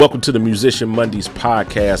Welcome to the Musician Mondays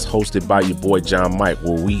podcast hosted by your boy John Mike,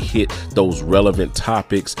 where we hit those relevant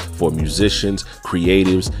topics for musicians,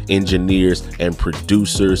 creatives, engineers, and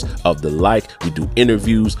producers of the like. We do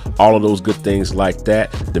interviews, all of those good things like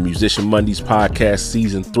that. The Musician Mondays podcast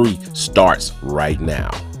season 3 starts right now.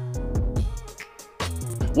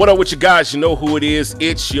 What up with you guys? You know who it is.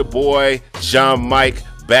 It's your boy John Mike.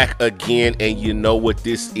 Back again, and you know what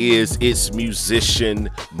this is. It's Musician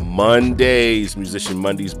Mondays,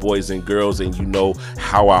 boys and girls, and you know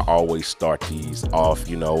how I always start these off.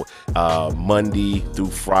 Monday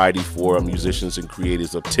through Friday for musicians and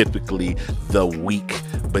creators of typically the week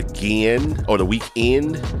begin or the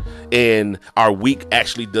weekend, and our week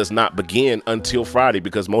actually does not begin until Friday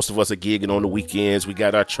because most of us are gigging on the weekends. We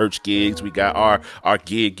got our church gigs, we got our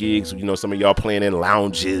gigs. You know, some of y'all playing in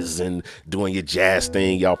lounges and doing your jazz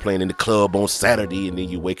thing. Y'all playing in the club on Saturday, and then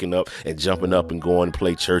you waking up and jumping up and going to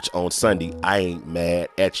play church on Sunday. I ain't mad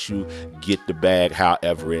at you. Get the bag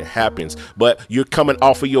however it happens. But you're coming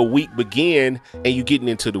off of your week begin, and you're getting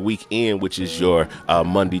into the weekend, which is your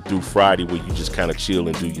Monday through Friday, where you just kind of chill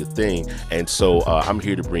and do your thing. And so I'm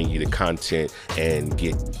here to bring you the content and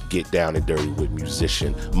get down and dirty with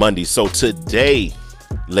Musician Monday. So today,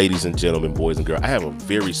 ladies and gentlemen, boys and girls, I have a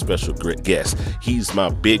very special guest. He's my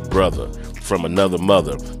big brother from another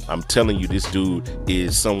mother. I'm telling you, this dude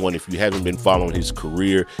is someone, if you haven't been following his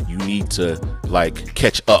career, you need to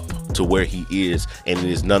catch up to where he is. And it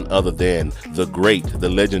is none other than the great, the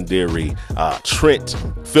legendary Trent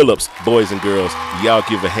Phillips. Boys and girls, y'all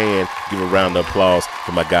give a round of applause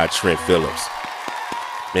for my guy, Trent Phillips.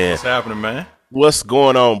 Man, what's happening, man? What's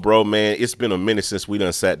going on, bro, man? It's been a minute since we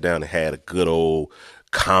done sat down and had a good old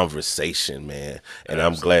conversation, man. And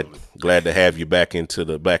Absolutely. I'm glad to have you back in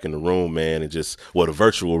the room, man, and the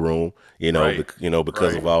virtual room, Right.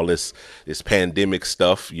 Because of all this pandemic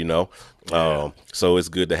stuff, Yeah. So it's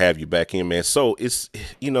good to have you back in, man. So it's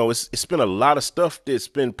been a lot of stuff that's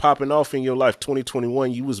been popping off in your life.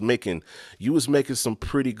 2021, you was making some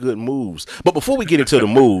pretty good moves. But before we get into the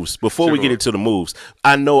moves,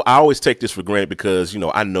 I know I always take this for granted because,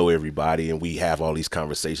 I know everybody and we have all these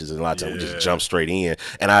conversations, and a lot of times we just jump straight in.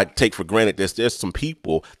 And I take for granted there's some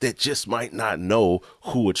people that just might not know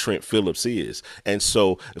who a Trent Phillips is. And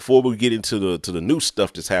so before we get into the new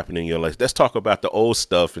stuff that's happening in your life, let's talk about the old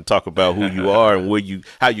stuff and talk about who you are and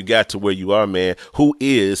how you got to where you are, man. Who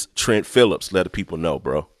is Trent Phillips? Let the people know,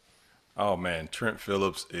 bro. Oh man, Trent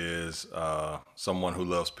Phillips is someone who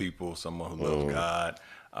loves people, someone who loves God,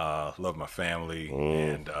 love my family,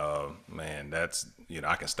 and man, that's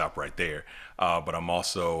I can stop right there. But I'm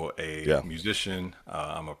also a musician.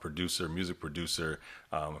 I'm a producer, music producer.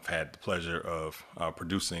 I've had the pleasure of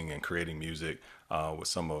producing and creating music with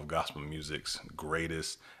some of gospel music's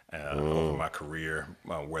greatest over my career,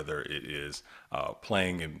 whether it is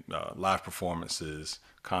playing in live performances,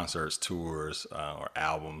 concerts, tours, or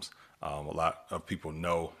albums. A lot of people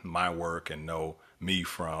know my work and know me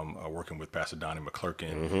from working with Pastor Donnie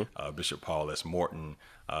McClurkin, Bishop Paul S. Morton,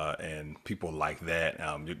 and people like that.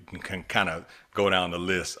 You can kind of go down the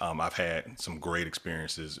list. I've had some great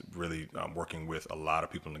experiences really working with a lot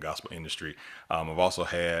of people in the gospel industry. I've also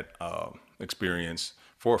had experience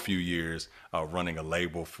for a few years running a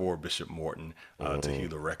label for Bishop Morton,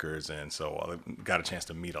 Tehillah Records. And so I got a chance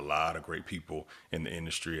to meet a lot of great people in the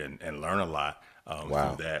industry and learn a lot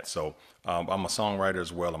through that. So I'm a songwriter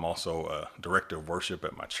as well. I'm also a director of worship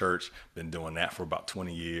at my church. Been doing that for about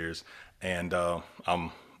 20 years. And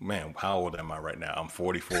man, how old am I right now? I'm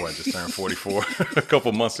 44. I just turned 44 a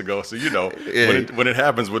couple months ago. So, when it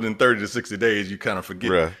happens within 30 to 60 days, you kind of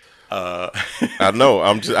forget. Bruh. I know.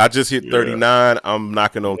 I just hit 39. I'm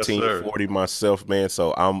knocking on team 40 myself, man.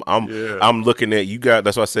 So I'm looking at you guys.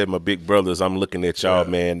 That's why I said my big brothers. I'm looking at y'all,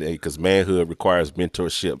 man, because manhood requires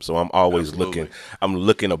mentorship. So I'm always looking. I'm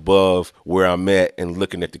looking above where I'm at and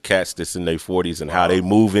looking at the cats that's in their 40s and how they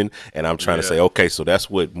moving. And I'm trying to say, okay, so that's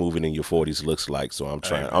what moving in your 40s looks like. So I'm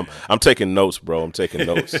trying. I'm taking notes, bro. I'm taking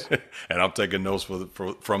notes. And I'm taking notes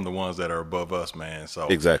from the ones that are above us, man. So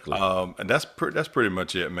exactly. And that's pretty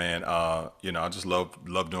much it, man. I just love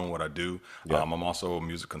doing what I do. I'm also a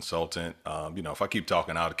music consultant. If I keep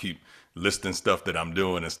talking, I'll keep listing stuff that I'm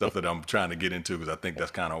doing and stuff that I'm trying to get into, because I think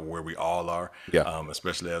that's kind of where we all are,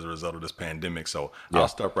 especially as a result of this pandemic. So I'll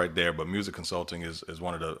stop right there. But music consulting is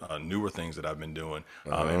one of the newer things that I've been doing.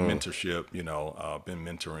 And mentorship, been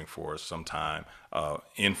mentoring for some time,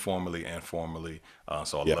 informally and formally.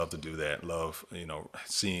 So I love to do that. Love,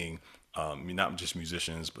 seeing not just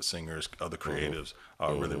musicians, but singers, other creatives,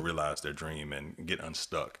 really realize their dream and get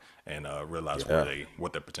unstuck and realize Yeah.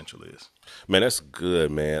 what their potential is. Man, that's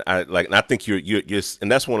good, man. And I think you're,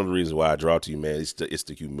 and that's one of the reasons why I draw to you, man. It's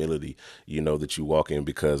the humility, that you walk in,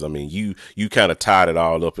 because I mean, you kind of tied it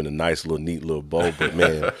all up in a nice little neat little bow. But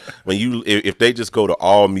man, if they just go to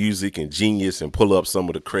All Music and Genius and pull up some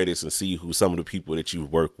of the credits and see who some of the people that you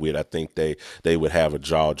work with, I think they would have a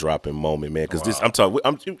jaw dropping moment, man. Because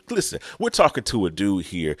listen, we're talking to a dude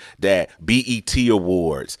here that BET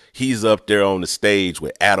Awards. He's up there on the stage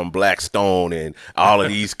with Adam Blackstone and all of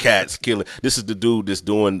these cats killing. This is the dude that's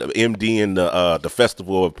doing the MD in the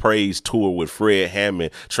Festival of Praise tour with Fred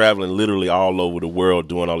Hammond, traveling literally all over the world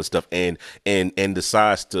doing all this stuff, and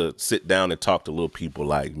decides to sit down and talk to little people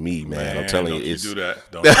like me, man. I'm telling you, do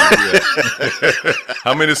that. Don't you do that.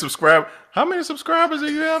 How many subscribers do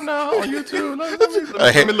you have now on YouTube?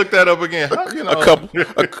 Let me look that up again.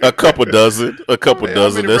 A couple dozen. How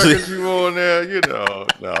many records you on there?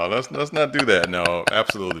 No, let's not do that. No,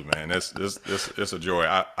 absolutely, man. It's a joy.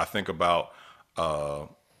 I think about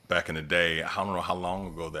back in the day. I don't know how long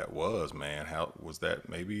ago that was, man. How was that?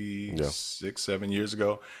 Maybe 6, 7 years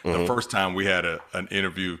ago. The first time we had an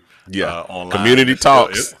interview online. Community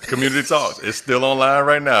Talks. Community Talks. It's still online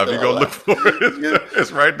right now. If you go look for it,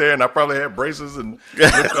 it's right there. And I probably had braces and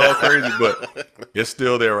looked all crazy, but it's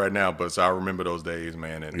still there right now. But so I remember those days,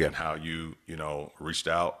 man, and how you reached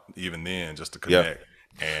out even then just to connect.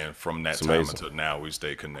 And from that time until now, we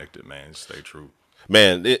stay connected, man. Stay true.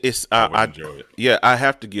 Man, I enjoy it. Yeah, I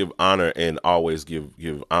have to give honor and always give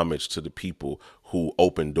homage to the people who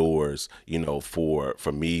open doors,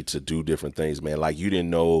 for me to do different things, man. Like, you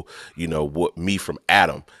didn't know, what me from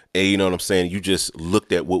Adam. And you know what I'm saying? You just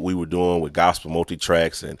looked at what we were doing with Gospel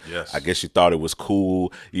Multi-Tracks, and I guess you thought it was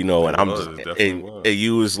cool, and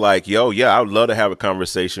you was like, yo, yeah, I would love to have a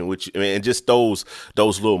conversation with you. And just those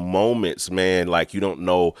little moments, man, like, you don't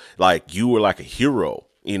know, like, you were like a hero.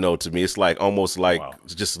 To me, it's like almost like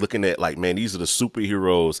just looking at like, man, these are the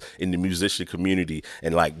superheroes in the musician community.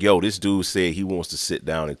 And like, yo, this dude said he wants to sit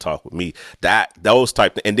down and talk with me. Those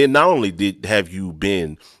type of, and then not only have you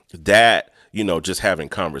been that, just having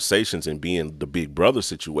conversations and being the big brother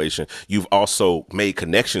situation, you've also made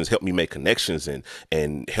connections, helped me make connections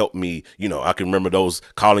and helped me, I can remember those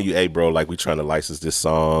calling you, hey bro, like, we trying to license this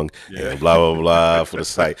song and blah, blah, blah for the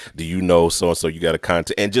site. Do you know so-and-so you got a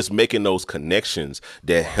contact, and just making those connections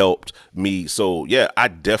that helped me. So yeah, I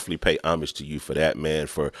definitely pay homage to you for that, man,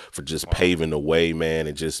 for just paving the way, man,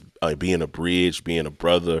 and just being a bridge, being a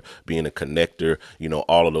brother, being a connector,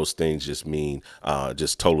 all of those things just mean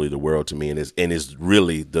just totally the world to me. And it's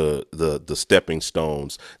really the stepping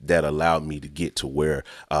stones that allowed me to get to where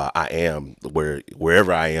I am,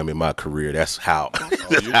 wherever I am in my career. That's how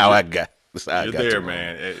I got. You're there,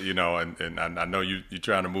 man. And I know you're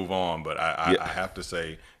trying to move on, but I have to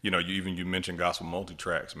say, you mentioned Gospel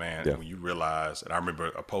Multi-Tracks, man. When you realize, and I remember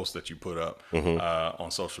a post that you put up on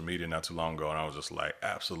social media not too long ago, and I was just like,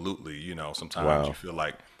 absolutely. Sometimes you feel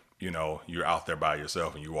like, you're out there by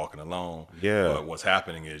yourself and you're walking alone. Yeah. But what's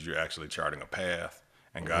happening is you're actually charting a path,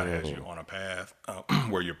 and God has you on a path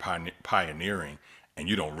where you're pioneering, and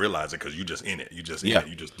you don't realize it because you're just in it. You're just in it.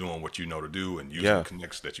 You're just doing what you know to do and using the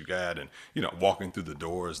connections that you got, and walking through the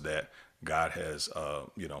doors that God has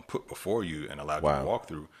put before you and allowed you to walk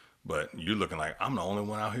through. But you're looking like, I'm the only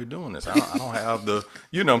one out here doing this. I don't have the,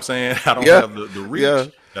 what I'm saying? I don't have the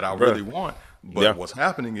reach that I really want. But what's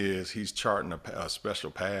happening is he's charting a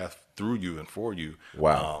special path through you and for you.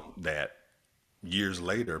 That years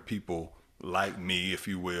later, people like me, if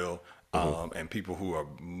you will, and people who are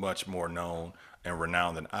much more known and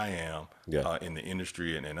renowned than I am in the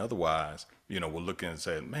industry and otherwise, will look and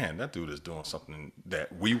say, man, that dude is doing something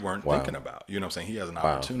that we weren't thinking about. You know what I'm saying? He has an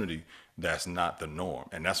opportunity that's not the norm.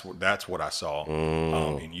 And that's what I saw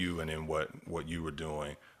in you and in what you were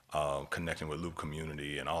doing. Connecting with Loop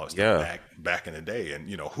Community and all that stuff back in the day, and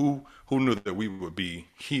who knew that we would be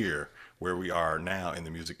here where we are now in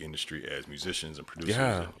the music industry as musicians and producers,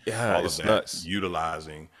 and all of that, nuts.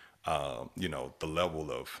 Utilizing the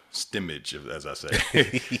level of stimmage, as I say,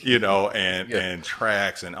 and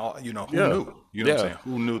tracks and all, who knew, what I'm saying?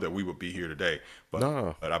 Who knew that we would be here today? But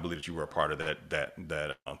I believe that you were a part of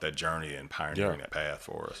that journey and pioneering that path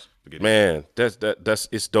for us. Man, that's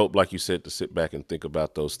it's dope, like you said, to sit back and think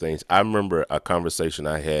about those things. I remember a conversation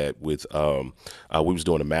I had with we was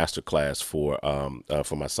doing a master class for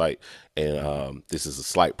my site, and this is a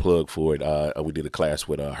slight plug for it. We did a class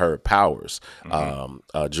with Herb Powers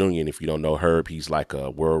Jr. And if you don't know Herb, he's like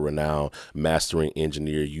a world renowned mastering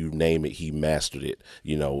engineer. You name it, he mastered it.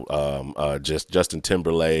 Justin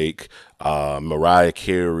Timberlake, Mariah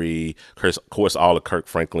Carey, of course, all the Kirk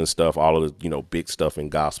Franklin stuff, all of the big stuff in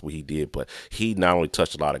gospel he did. But he not only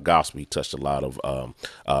touched a lot of gospel, he touched a lot of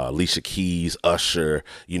Alicia Keys, Usher,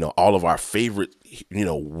 all of our favorite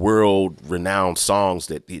world renowned songs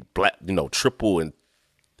that triple and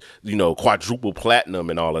quadruple platinum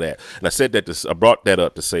and all of that. And I brought that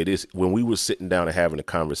up to say this: when we were sitting down and having a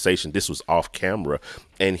conversation, this was off camera,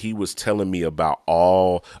 and he was telling me about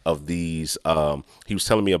all of these.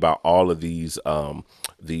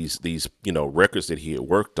 These records that he had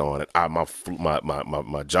worked on, and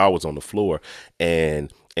my jaw was on the floor,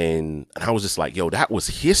 and I was just like, yo, that was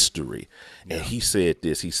history. Yeah. And he said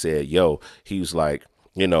this. He said, yo, he was like,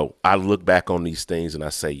 I look back on these things and I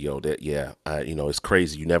say, yo, it's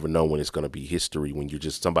crazy. You never know when it's going to be history when you're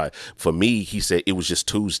just somebody. For me, he said it was just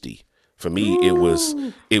Tuesday. For me,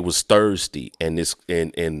 Ooh. it was Thursday, and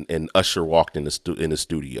Usher walked in the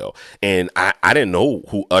studio, and I didn't know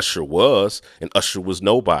who Usher was, and Usher was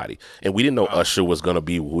nobody, and we didn't know Usher was going to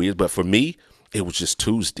be who he is. But for me, it was just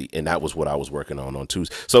Tuesday, and that was what I was working on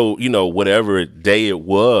Tuesday. So, whatever day it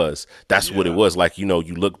was, that's what it was. Like, you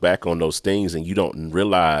look back on those things and you don't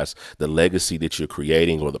realize the legacy that you're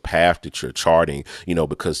creating or the path that you're charting,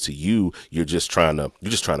 because to you, you're just trying to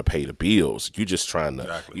pay the bills. You're just trying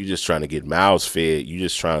to get mouths fed. You're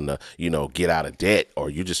just trying to, get out of debt, or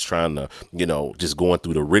you're just trying to, just going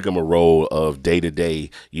through the rigmarole of day to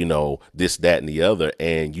day, this, that, and the other.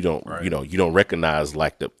 And you don't, you don't recognize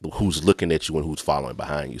like who's looking at you and who's following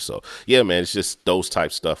behind you. So yeah, man, it's just those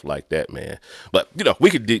type stuff like that, man. But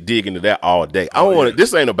we could dig into that all day. I don't want to.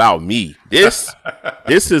 This ain't about me. This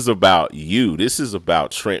is about you. This is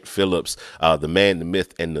about Trent Phillips, the man, the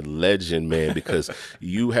myth, and the legend, man. Because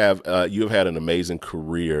you have had an amazing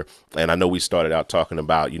career, and I know we started out talking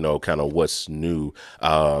about kind of what's new.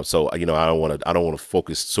 So I don't want to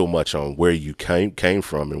focus so much on where you came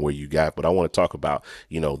from and where you got, but I want to talk about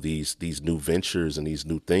these new ventures and these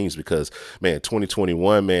new things, because man,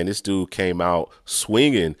 2021, man, this dude came out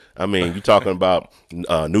swinging. I mean, you talking about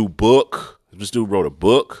a new book. This dude wrote a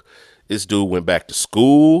book. This dude went back to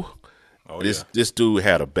school. Oh, this dude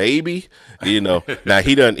had a baby. Now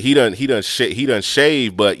he done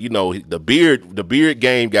shaved, but the beard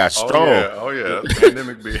game got strong. Oh yeah,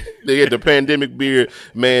 pandemic beard. The pandemic beard,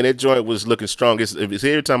 man, that joint was looking strong. It's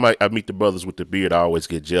every time I meet the brothers with the beard, I always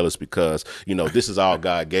get jealous, because this is all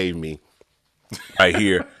God gave me. Right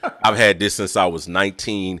here, I've had this since I was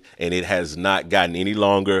 19, and it has not gotten any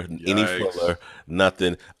longer, any fuller,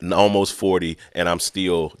 nothing. Almost 40, and I'm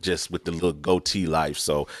still just with the little goatee life.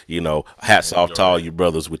 So hats off to all you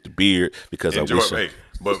brothers with the beard, because I wish.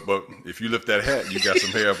 But if you lift that hat, you got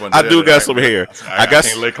some hair up under. I do got some hair. I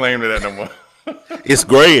can't lay claim to that no more. It's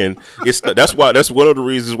graying. That's one of the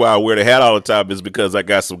reasons why I wear the hat all the time, is because I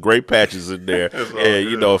got some gray patches in there.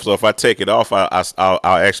 And so if I take it off, I'll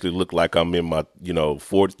actually look like I'm in my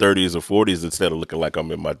 30s or 40s, instead of looking like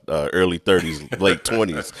I'm in my early 30s, late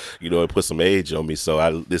 20s. And put some age on me.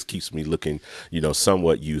 So this keeps me looking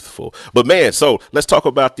somewhat youthful. But man, so let's talk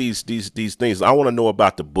about these things. I want to know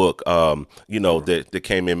about the book. That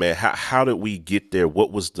came in, man. How did we get there?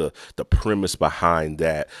 What was the premise behind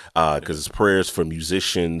that? Because it's prayers for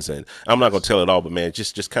musicians, and I'm not gonna tell it all, but man,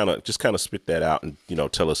 just kind of spit that out and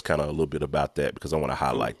tell us kind of a little bit about that, because I want to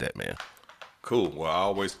highlight that, man. Cool. Well, I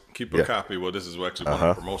always keep a copy. Well, this is actually one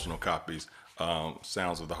of the promotional copies.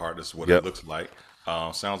 Sounds of the Heart. This is what it looks like.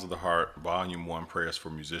 Sounds of the Heart, Volume 1, Prayers for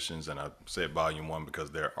Musicians, and I said Volume 1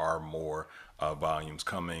 because there are more volumes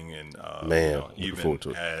coming, and man, even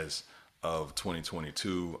as of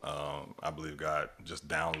 2022, I believe God just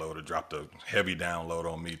dropped a heavy download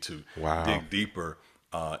on me to dig deeper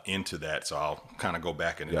into that. So I'll kind of go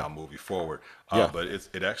back and then I'll move you forward. But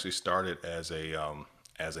it actually started as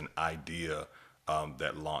an idea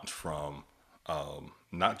that launched from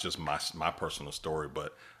not just my personal story,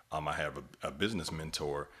 but I have a business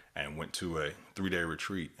mentor, and went to a 3-day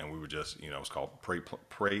retreat, and we were just, it was called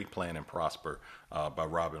Pray, Plan, and Prosper by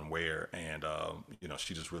Robin Ware. And,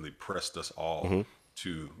 she just really pressed us all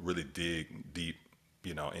to really dig deep,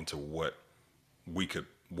 into what we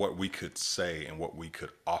could say and what we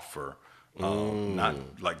could offer, not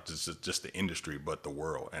like just the industry, but the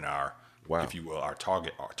world and our, if you will, our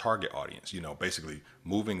target audience, basically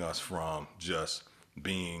moving us from just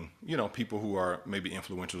being, people who are maybe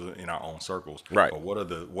influential in our own circles. Right. But what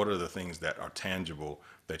are the things that are tangible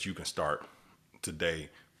that you can start today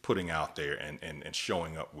putting out there and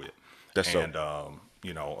showing up with? A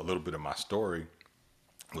little bit of my story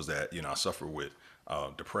was that, I suffer with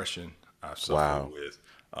depression. I suffer with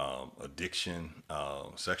addiction,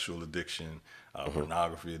 sexual addiction,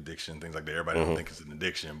 pornography addiction, things like that. Everybody don't think it's an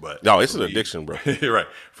addiction, but No, it's for an me, addiction, bro. right?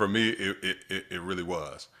 For me, it really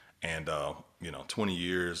was. And 20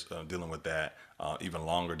 years dealing with that, even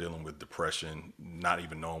longer dealing with depression, not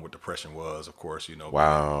even knowing what depression was. Of course, being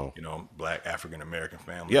Wow. Black African American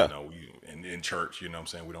family, Yeah. we in church, what I'm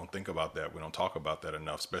saying, we don't think about that, we don't talk about that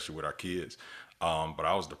enough, especially with our kids. But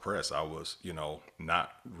I was depressed. I was,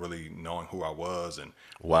 not really knowing who I was,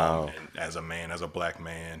 Wow. and as a man, as a black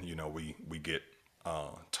man, we get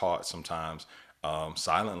taught sometimes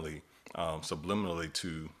silently, subliminally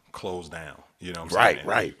to close down. You know what I'm saying?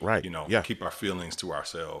 Right, right, right. Yeah. Keep our feelings to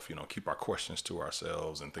ourselves. Keep our questions to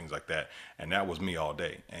ourselves and things like that. And that was me all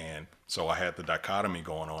day. And so I had the dichotomy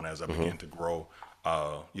going on as I began to grow,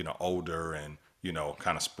 older and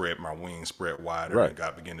kind of spread my wings, spread wider, Right. and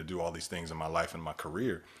God began to do all these things in my life and my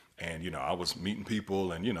career. And I was meeting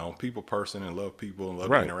people, and people person, and love people and love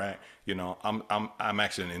to Right. interact. I'm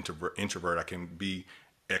actually an introvert. I can be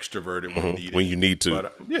extroverted when needed. When you need to.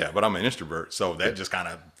 But but I'm an introvert, so that just kind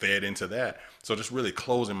of fed into that. So just really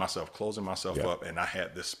closing myself Yeah. up, and I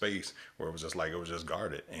had this space where it was just like it was just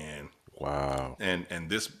guarded. And Wow.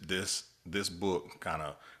 this book kind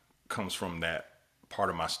of comes from that part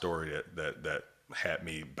of my story that had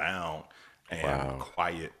me bound and Wow.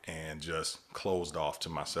 quiet and just closed off to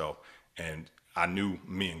myself. And I knew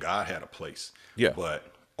me and God had a place, Yeah.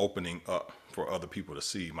 but opening up for other people to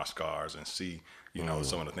see my scars and see,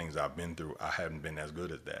 some of the things I've been through, I hadn't been as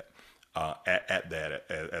good at that, at that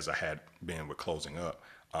as I had been with closing up.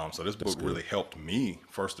 So this book really helped me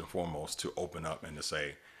first and foremost to open up and to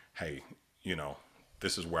say, hey,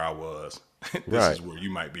 this is where I was. This Right. is where you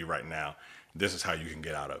might be right now. This is how you can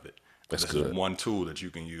get out of it. That's This good. is one tool that you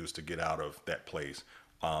can use to get out of that place.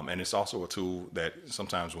 And it's also a tool that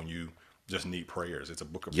sometimes when you just need prayers, it's a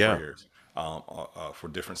book of Yeah. prayers for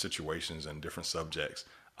different situations and different subjects,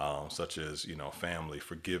 such as, family,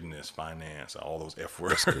 forgiveness, finance, all those F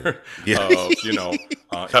words. Yeah.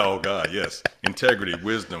 Oh God, yes. Integrity,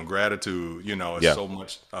 wisdom, gratitude, it's Yeah. so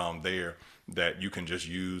much there that you can just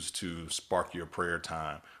use to spark your prayer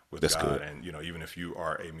time with That's God. good. And, even if you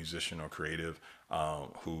are a musician or creative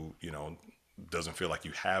who, doesn't feel like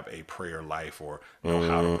you have a prayer life or know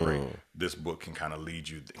how to pray, this book can kind of lead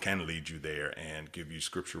you there and give you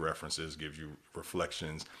scripture references, give you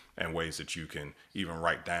reflections and ways that you can even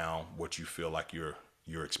write down what you feel like you're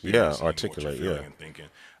experiencing, what you're articulate, feeling yeah. and thinking.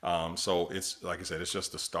 So it's like I said, it's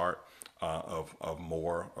just the start of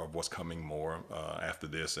more of what's coming more after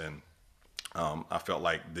this. And I felt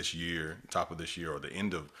like this year, top of this year or the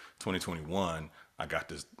end of 2021, I got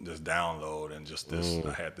this download and just this.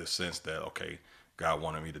 I had this sense that okay, God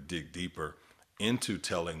wanted me to dig deeper into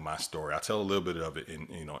telling my story. I tell a little bit of it in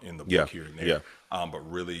the Yeah. book here and there, Yeah. but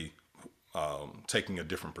really taking a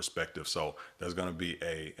different perspective. So there's going to be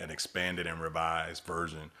an expanded and revised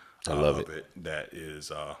version love of it that is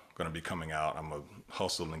going to be coming out. I'm gonna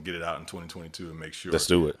hustle and get it out in 2022 and make sure Let's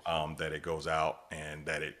do it. that it goes out and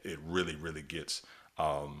that it really gets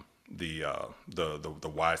the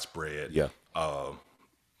widespread Yeah.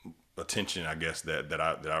 attention, I guess that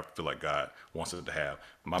I feel like God wants it to have.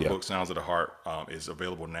 My Yeah. book, Sounds of the Heart, is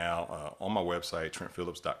available now on my website,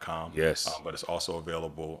 TrentPhillips.com. Yes. But it's also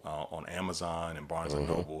available on Amazon and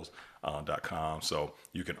BarnesandNobles.com. So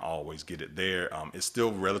you can always get it there. It's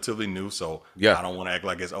still relatively new, so Yeah. I don't want to act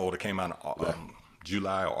like it's old. It came out in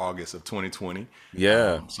July or August of 2020.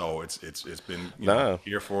 Yeah. So it's been Nah.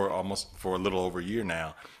 here for a little over a year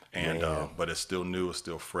now, and but it's still new, it's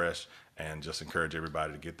still fresh, and just encourage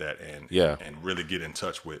everybody to get that Yeah. and really get in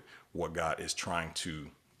touch with what God is trying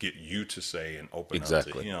to get you to say and open up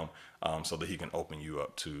Exactly. to Him, so that He can open you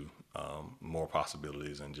up to more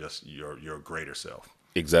possibilities and just your greater self.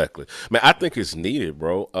 Exactly. Man, I think it's needed,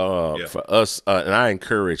 bro. Yeah. For us, and I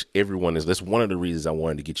encourage everyone. That's one of the reasons I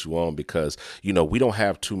wanted to get you on because we don't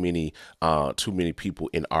have too many people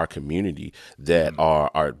in our community that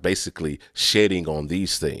are basically shedding on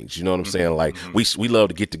these things. You know what I'm saying? Like we love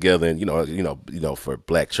to get together and for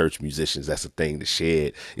Black church musicians, that's a thing. To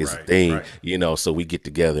shed is a Right, thing. right. So we get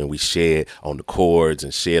together and we shed on the chords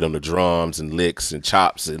and shed on the drums and licks and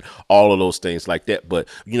chops and all of those things like that. But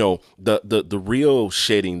the real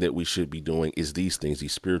shedding that we should be doing is these things,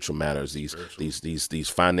 these spiritual matters, these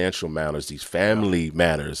financial matters, these family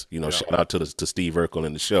matters. Shout out to Steve Urkel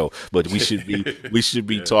in the show. But we should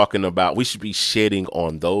be talking about, we should be shedding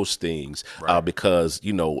on those things because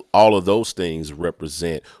all of those things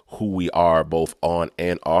represent who we are both on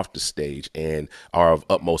and off the stage and are of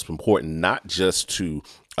utmost importance, not just to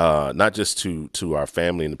not just to our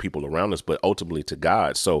family and the people around us, but ultimately to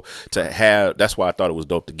God. So that's why I thought it was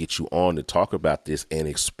dope to get you on to talk about this and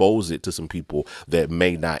expose it to some people that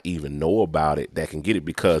may not even know about it, that can get it.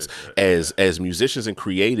 Because Appreciate that. Yeah. as musicians and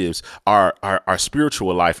creatives, our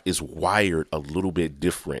spiritual life is wired a little bit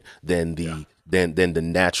different than Yeah. than the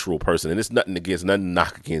natural person. And it's nothing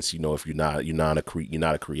knock against, if you're not a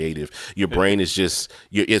creative. Your brain is just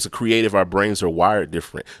it's a creative. Our brains are wired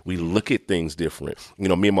different. We look at things different. Me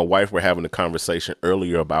and my wife were having a conversation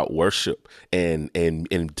earlier about worship and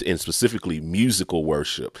specifically musical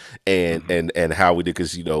worship and how we did,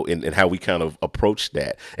 because and how we kind of approach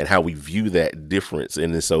that and how we view that difference.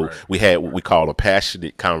 And then so Right. we had what we call a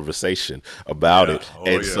passionate conversation about Yeah. it. Oh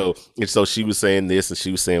And yeah. so she was saying this, and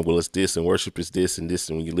she was saying, well, it's this, and worship is this and this,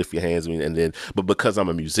 and when you lift your hands, and then, but because I'm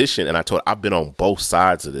a musician, and I told I've been on both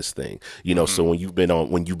sides of this thing, so when you've been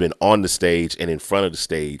on the stage and in front of the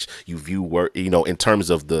stage, you view work, in terms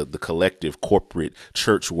of the collective corporate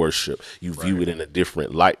church worship, you view Right. it in a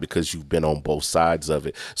different light because you've been on both sides of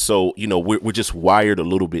it. So we're just wired a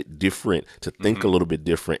little bit different to think a little bit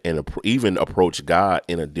different and even approach God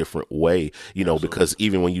in a different way, Absolutely. because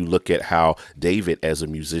even when you look at how David as a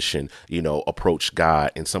musician, approached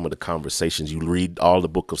God in some of the conversations, you read all the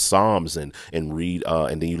book of Psalms and read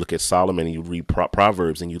and then you look at Solomon and you read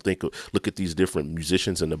Proverbs, and you look at these different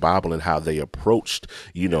musicians in the Bible and how they approached,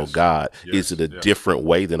 Yes. God. Is it Yes. a Yes. different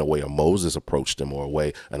way than a way a Moses approached him, or a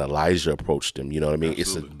way an Elijah approached him? You know what I mean?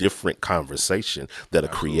 It's a Absolutely. different conversation that a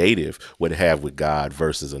Absolutely. creative would have with God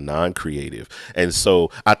versus a non-creative. And so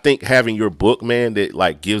I think having your book, man, that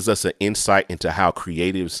like gives us an insight into how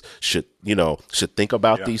creatives should think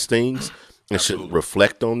about Yeah. these things and should Absolutely.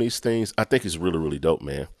 reflect on these things. I think it's really, really dope,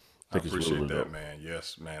 man. I I think it's really, appreciate really that, dope. man.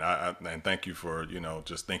 Yes, man. And thank you for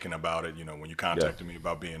just thinking about it. When you Yeah. contacted me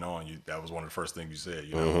about being on, that was one of the first things you said.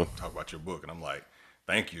 Mm-hmm. Talk about your book, and I'm like,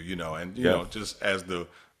 thank you. And Yeah. just as the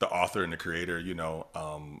author and the creator,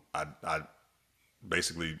 I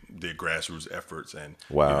basically did grassroots efforts, and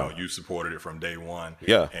Wow. you supported it from day one.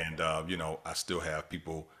 Yeah. And I still have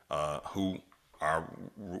people who are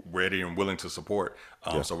ready and willing to support.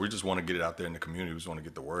 Yeah. So we just want to get it out there in the community. We just want to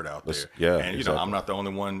get the word out Let's, there. yeah, And I'm exactly. not the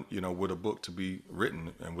only one with a book to be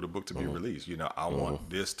written and with a book to be Mm-hmm. released. I want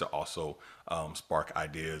this to also spark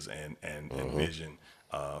ideas and Mm-hmm. vision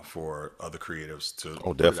for other creatives to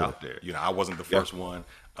Oh, put it definitely. out there. I wasn't the Yeah. first one.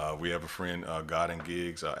 We have a friend, God and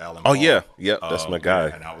Gigs, Alan Oh, yeah. Paul. Yep. That's my Yeah, guy.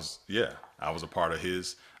 and I was a part of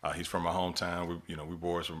his. He's from my hometown. We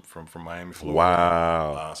boys from Miami, Florida.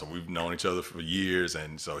 Wow. So we've known each other for years,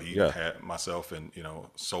 and so he Yeah. had myself and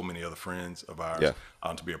so many other friends of ours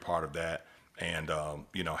Yeah. to be a part of that, and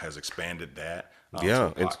has expanded that to a Yeah.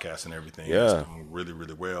 And podcast and everything, and it's yeah. doing really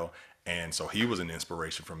really well. And so he was an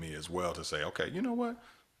inspiration for me as well to say, okay, you know what?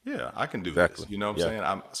 Yeah, I can do this. Exactly. You know what I'm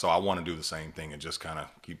Yeah. saying? So I want to do the same thing and just kind of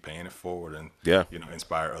keep paying it forward and Yeah.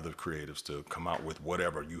 inspire other creatives to come out with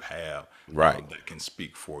whatever you have Right. that can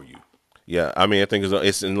speak for you. Yeah, I mean, I think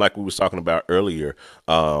it's and like we was talking about earlier,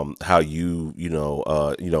 how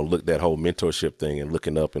look that whole mentorship thing and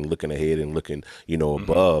looking up and looking ahead and looking, Hmm.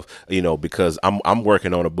 above, because I'm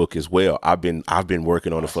working on a book as well. I've been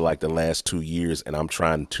working on it for Awesome. like the last 2 years, and I'm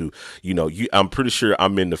trying to, I'm pretty sure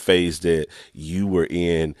I'm in the phase that you were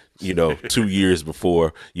in, 2 years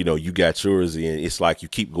before, you got yours in. It's like you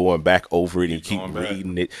keep going back over it and you Keep keep going back.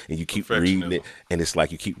 reading it and you keep reading it, Perfectionism. and it's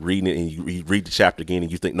like you keep reading it and you read the chapter again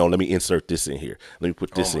and you think, no, let me insert this in here. Let me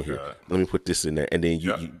put Oh this my in here. God. Let me put this in there. And then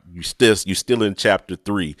Yep. you still in chapter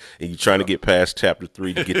 3 and you're trying to Yep. get past chapter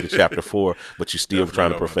 3 to get to chapter 4, but you're still Definitely trying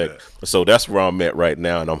to know about perfect. that. So that's where I'm at right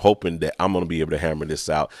now, and I'm hoping that I'm going to be able to hammer this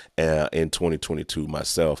out in 2022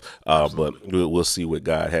 myself. But Absolutely. we'll see what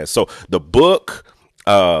God has. So the book.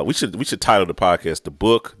 We should title the podcast "The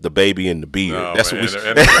Book, the Baby, and the Beard." No That's what we man,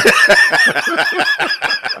 should, and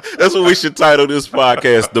that's what we should title this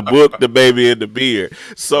podcast: "The Book, the Baby, and the Beard."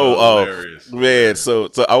 So, hilarious, man, hilarious. so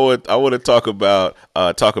I want to talk about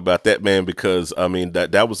that, man, because I mean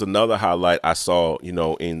that was another highlight I saw,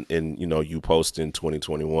 in you post in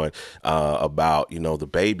 2021 about the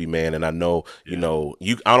baby, man, and I know Yeah.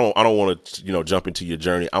 you. I don't want to jump into your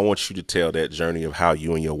journey. I want you to tell that journey of how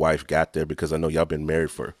you and your wife got there, because I know y'all been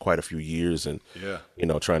married for quite a few years, and Yeah.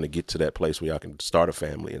 trying to get to that place where y'all can start a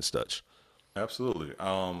family and such. Absolutely.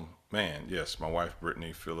 Man, yes, my wife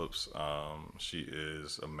Brittany Phillips. She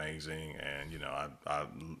is amazing, and I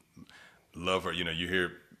love her. You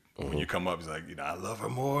hear when you come up, he's like, I love her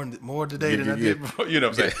more today Yeah, than yeah, I yeah. did before. You know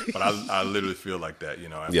what I'm saying? But I literally feel like that,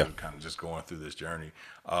 Yeah. after kind of just going through this journey.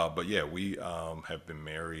 But yeah, we have been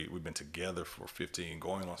married. We've been together for 15,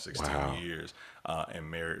 going on 16 Wow. years, and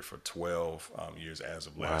married for 12 years as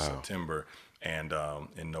of last Wow. September. And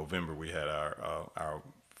in November, we had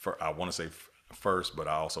I want to say first, but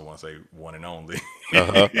I also want to say one and only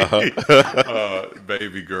Uh-huh. Uh-huh.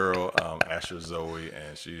 baby girl, Asher Zoe,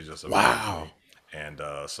 and she's just Wow. amazing. And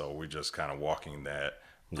so we're just kind of walking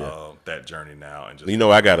Yeah. that journey now, and just You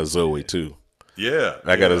know, I got a enjoying Zoe it. too. Yeah,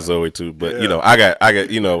 I got a yeah, Zoe too, but yeah. I got,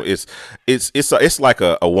 it's like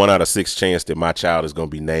a 1 out of 6 chance that my child is going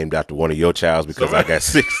to be named after one of your childs So because I got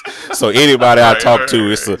 6. So anybody I talk to,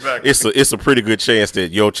 exactly. it's a pretty good chance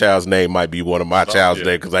that your child's name might be one of my So child's yeah,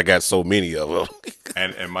 name because I got so many of them.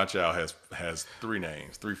 and my child has 3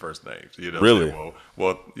 names, 3 first names. You know what I'm saying? Really?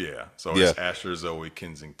 Well, yeah. So Yeah. it's Asher Zoe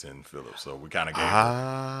Kensington Phillips. So we kind of gave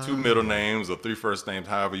her two Ah. middle names or 3 first names,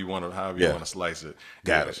 however you Yeah. want to slice it.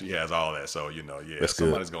 Got it. She has all that. So yeah, That's good.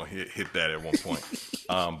 somebody's gonna hit that at one point.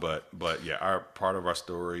 But yeah, our part of our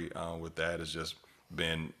story with that has just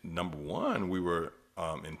been number one. We were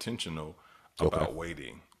intentional Okay. about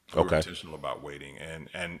waiting. We were Okay. intentional about waiting,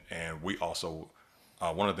 and we also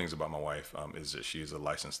one of the things about my wife is that she's a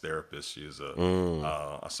licensed therapist. She is a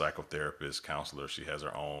psychotherapist, counselor. She has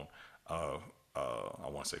her own, I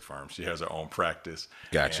want to say firm. She has her own practice.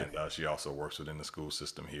 Gotcha. And she also works within the school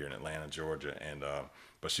system here in Atlanta, Georgia. And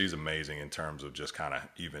but she's amazing in terms of just kind of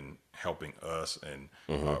even helping us and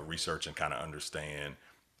research and kind of understand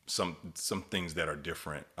some things that are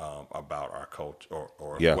different about our culture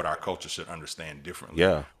or Yeah. what our culture should understand differently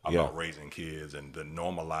Yeah. Yeah. about raising kids and the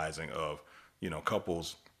normalizing of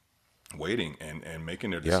couples waiting and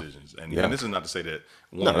making their Yeah. decisions. Yeah. And this is not to say that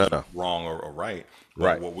No, one no, is no. wrong or right, but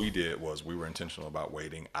Right. what we did was we were intentional about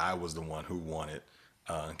waiting. I was the one who wanted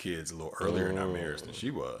kids a little earlier in our marriage than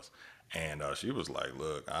she was. And she was like,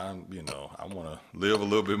 "Look, I want to live a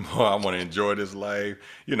little bit more. I want to enjoy this life.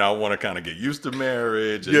 I want to kind of get used to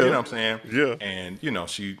marriage. And, Yeah. you know what I'm saying? Yeah. And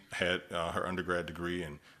she had her undergrad degree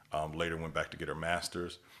and later went back to get her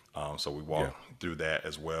master's. So we walked through that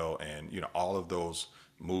as well. And all of those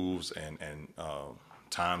moves and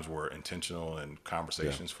times were intentional and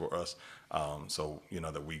conversations for us. So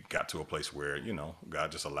that we got to a place where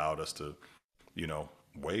God just allowed us to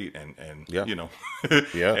wait and Yeah.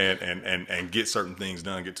 Yeah. and get certain things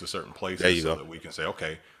done, get to certain There places you so go. that we can say,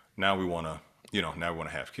 okay, now we want to now we want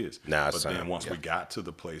to have kids. Now it's But then time. once Yeah. we got to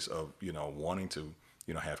the place of wanting to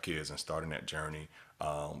have kids and starting that journey,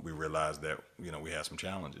 we realized that we had some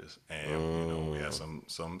challenges, and we had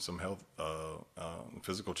some health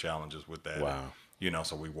physical challenges with that. Wow.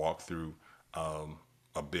 So we walked through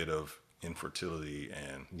a bit of infertility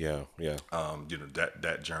and Yeah. Yeah.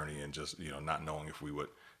 that journey, and just not knowing if we would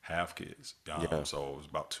have kids. Yeah. So it was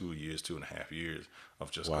about 2 years, 2.5 years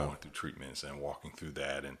of just Wow. going through treatments and walking through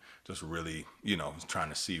that, and just really trying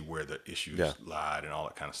to see where the issues Yeah. lied and all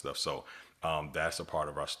that kind of stuff. So that's a part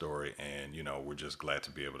of our story, and we're just glad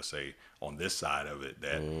to be able to say on this side of it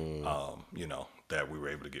that that we were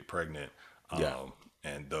able to get pregnant. Yeah.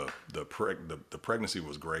 And the pregnancy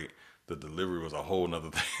was great. The delivery was a whole nother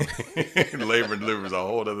thing. Labor and delivery was a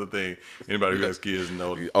whole other thing. Anybody who has kids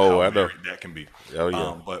know Oh, how I know. varied that can be. Oh,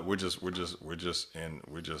 yeah. But we're just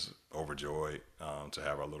overjoyed to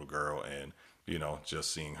have our little girl, and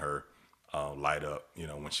just seeing her light up.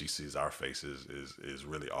 When she sees our faces is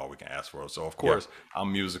really all we can ask for. So of course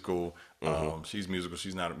I'm musical. She's musical.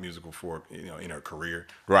 She's not musical for in her career.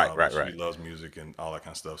 Right, But right. She loves music and all that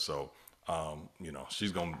kind of stuff. So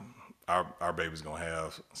she's gonna our baby's gonna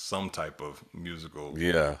have some type of musical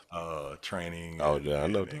Yeah. training Oh, and, yeah, I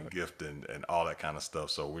know and that. gift and all that kind of stuff.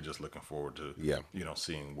 So we're just looking forward to Yeah.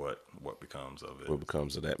 seeing what becomes of it. What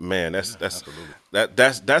becomes of that? Man, that's absolutely.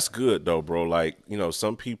 that's good though, bro. Like,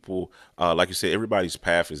 some people, like you said, everybody's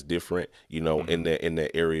path is different, in the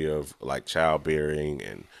area of like childbearing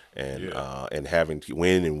and having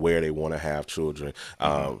when and where they want to have children.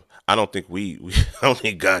 I don't think I don't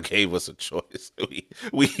think God gave us a choice.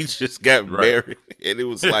 We just got married, and it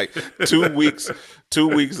was like 2 weeks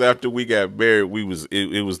after we got married,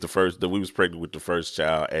 it was the first that we was pregnant with the first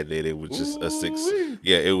child, and then it was just a six. Ooh-wee.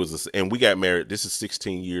 Yeah, it was, and we got married. This is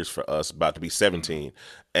 16 years for us, about to be 17,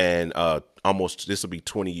 and almost this will be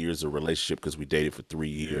 20 years of relationship because we dated for 3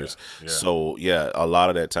 years. yeah. So yeah, a lot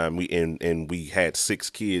of that time we had 6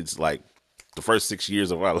 kids like the first 6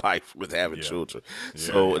 years of our life with having Yeah. children. Yeah.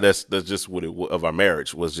 So Yeah. that's just what of our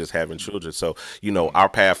marriage was, just having children. So Mm-hmm. our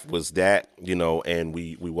path was that, and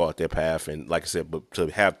we walked that path. And like I said, but to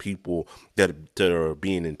have people that are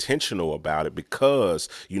being intentional about it, because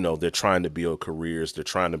they're trying to build careers, they're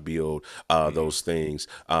trying to build Mm-hmm. those things.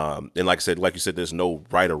 And like you said, there's no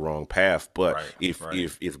right or wrong path. But Right. if Right.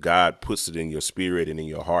 if if God puts it in your spirit and in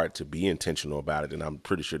your heart to be intentional about it, then I'm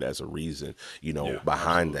pretty sure there's a reason, Yeah.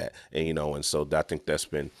 behind Absolutely. that. And and so I think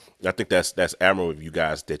that's admirable of you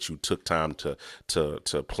guys, that you took time to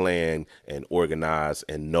plan and organize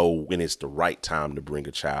and know when it's the right time to bring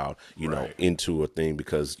a child, Right. into a thing.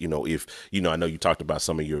 Because if I know you talked about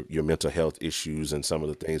some of your mental health issues and some of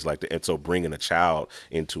the things like that, and so bringing a child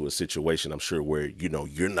into a situation, I'm sure, where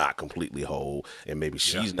you're not completely whole, and maybe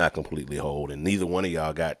Yeah. she's not completely whole, and neither one of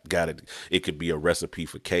y'all got it. It could be a recipe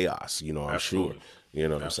for chaos. I'm sure. Absolutely. You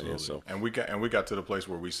know what I'm saying? Absolutely. So And we got to the place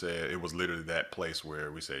where we said, it was literally that place where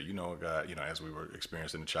we said, God, as we were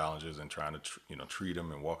experiencing the challenges and trying to treat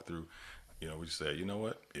them and walk through, we just said, you know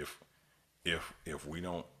what, if we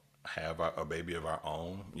don't have a baby of our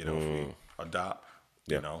own, if we adopt,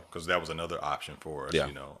 yeah, because that was another option for us, yeah,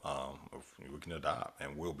 if we can adopt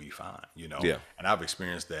and we'll be fine, yeah, and I've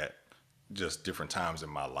experienced that just different times in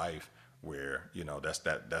my life where that's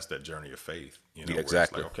that journey of faith, yeah, where it's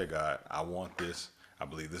exactly. like, okay, God, I want this, I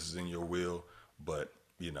believe this is in your will, but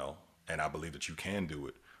and I believe that you can do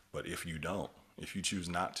it, but if you choose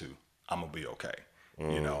not to, I'm gonna be okay,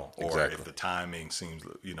 or if Exactly. the timing seems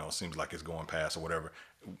like it's going past or whatever.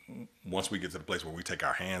 Once we get to the place where we take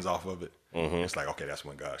our hands off of it, it's like, okay, that's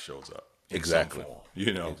when God shows up in some Exactly. form,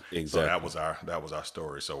 So that Exactly. was our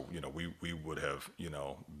story. So we would have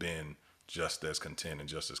been just as content and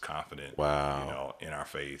just as confident, Wow. in our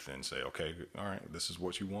faith, and say, okay, all right, this is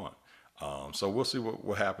what you want. So we'll see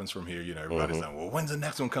what happens from here. Everybody's Mm-hmm. like, well, when's the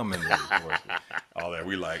next one coming? All that.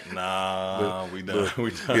 We like, Look, nah, we done. look,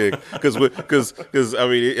 We done. yeah, because I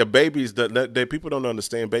mean, babies that people don't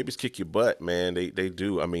understand. Babies kick your butt, man. They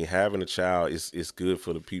do. I mean, having a child is good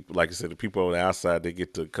for the people. Like I said, the people on the outside, they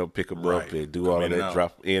get to come pick them up Right. and do Come all of in and that, out.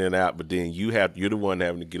 drop in and out. But then you're the one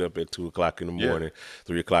having to get up at 2 o'clock in the Yeah. morning,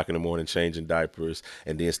 3 o'clock in the morning, changing diapers,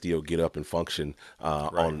 and then still get up and function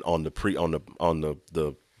Right. on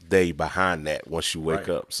the day behind that once you wake Right.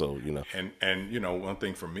 up. So And one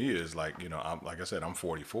thing for me is like, I'm, like I said, I'm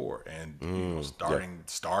 44, and yeah,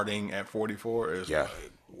 starting at 44 is yeah,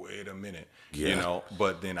 like, wait a minute, yeah.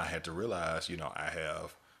 But then I had to realize, I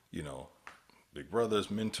have, big brothers,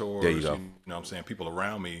 There mentors, you go. what I'm saying, people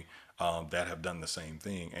around me that have done the same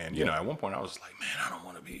thing. And Yeah. at one point I was like, man, I don't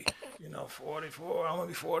want to be 44. I want to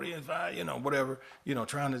be 40 and 5, whatever,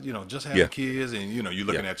 trying to just Yeah. having kids, and you're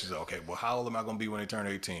looking Yeah. at yourself, okay, well, how old am I going to be when they turn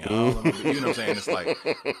 18? How old am I gonna be? You know what I'm saying? It's like,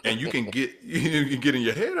 and you can get you can get in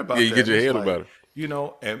your head Yeah, about you that, get and your it's head like, about it.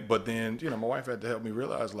 and but then my wife had to help me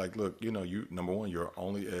realize, like, look, you, number one, you're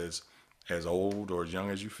only as old or as young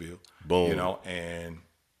as you feel, Boom. and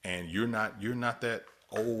you're not that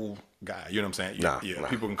old guy. You know what I'm saying? Nah, Yeah, nah.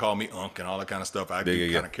 people can call me Unc and all that kind of stuff. I Yeah, do yeah,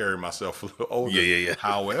 kind yeah. of carry myself a little older. Yeah, yeah, yeah.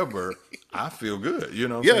 However, I feel good. You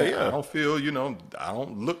know what I'm Yeah, saying? I yeah. don't feel, I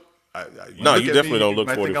don't look. You No, look you at me, definitely don't you look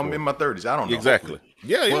might think I'm 44. in my 30s. I don't know. Exactly. Hopefully.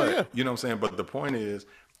 Yeah, yeah, But yeah. you know what I'm saying? But the point is,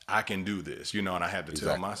 I can do this, and I had to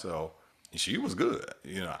tell Exactly. myself, and she was good.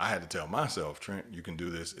 I had to tell myself, Trent, you can do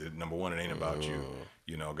this. Number one, it ain't about you.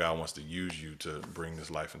 God wants to use you to bring this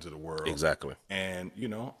life into the world. Exactly. And,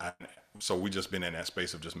 so we just been in that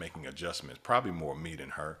space of just making adjustments, probably more me than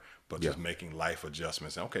her, but Yeah. just making life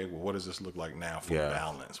adjustments. Okay, well, what does this look like now for Yeah.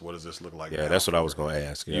 balance? What does this look like Yeah, now that's what I for, was going to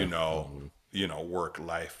ask. Yeah. work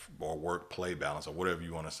life or work play balance, or whatever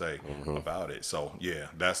you want to say about it. So yeah,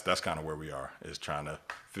 that's kind of where we are, is trying to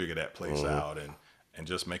figure that place out and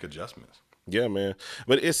just make adjustments. Yeah, man.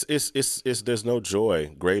 But it's there's no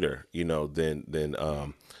joy greater, than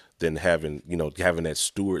having that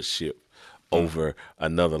stewardship over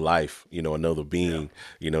another life, another Yeah. being.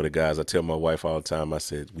 The guys, I tell my wife all the time, I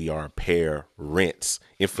said, we are parents,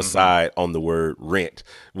 emphasize on the word rent,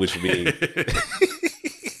 which means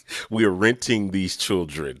we are renting these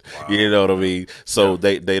children. You Wow. know what I mean? So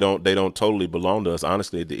Yeah. they don't totally belong to us.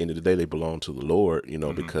 Honestly, at the end of the day, they belong to the Lord,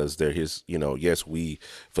 because they're his, yes, we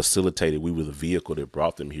facilitated, we were the vehicle that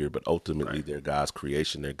brought them here, but ultimately Right. they're God's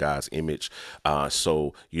creation, they're God's image.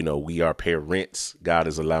 So, we are parents. God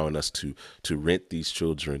is allowing us to rent these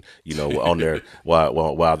children, on their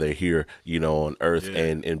while they're here, on earth,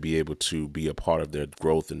 Yeah. and be able to be a part of their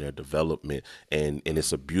growth and their development. And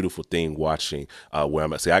it's a beautiful thing watching where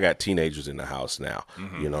I'm at. See, I got teenagers in the house now.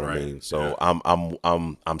 You know what I Right. mean? So Yeah.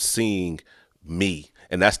 I'm seeing me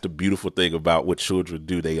And that's the beautiful thing about what children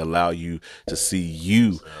do. They allow you to see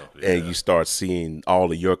you, and Yeah. you start seeing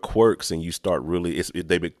all of your quirks, and you start really,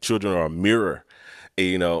 children are a mirror,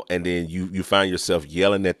 you know, and then you find yourself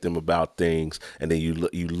yelling at them about things, and then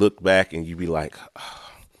you look back and you be like,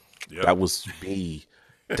 Yep. that was me.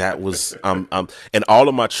 That was and all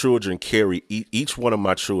of my children carry each one of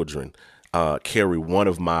my children carry one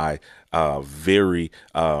of my very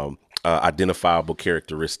identifiable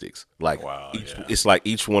characteristics. Like Wow. Yeah. it's like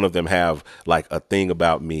each one of them have like a thing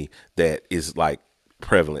about me that is like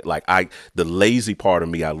prevalent. Like the lazy part of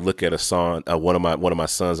me, I look at a son, one of my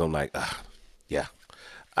sons, I'm like, yeah,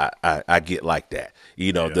 I get like that.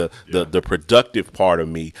 You know, Yeah. Yeah. the productive part of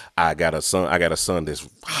me, I got a son that's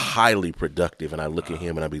highly productive, and I look at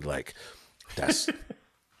him and I be like, that's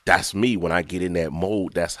that's me. When I get in that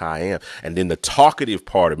mode, that's how I am. And then the talkative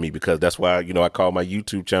part of me, because that's why, you know, I call my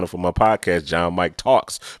YouTube channel for my podcast John Mike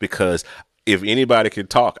Talks, because if anybody can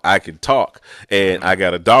talk, I can talk. And I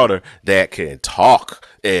got a daughter that can talk,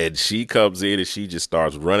 and she comes in and she just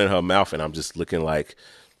starts running her mouth, and I'm just looking like,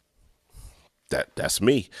 that's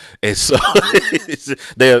me. And so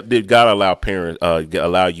they gotta allow parents,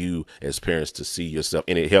 allow you as parents to see yourself,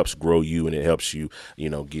 and it helps grow you, and it helps you, you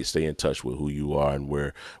know, stay in touch with who you are and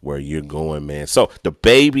where you're going, man. So the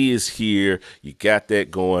baby is here. You got that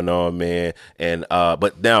going on, man. And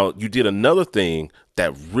but now you did another thing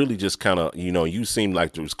that really just kind of, you know, you seemed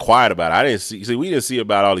like it was quiet about it. I didn't see, we didn't see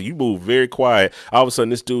about all of you moved very quiet. All of a sudden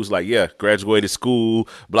this dude's like, yeah, graduated school,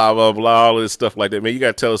 blah, blah, blah, all this stuff like that. Man, you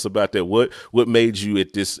got to tell us about that. What made you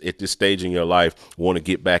at this stage in your life want to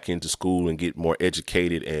get back into school and get more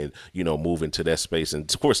educated and, you know, move into that space? And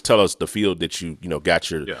of course, tell us the field that you know, got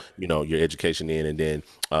your, Yeah. you know, your education in, and then,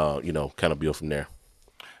 you know, kind of build from there.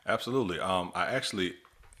 Absolutely. I actually,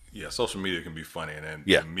 yeah, social media can be funny,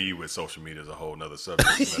 Yeah. and me with social media is a whole nother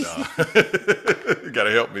subject. But you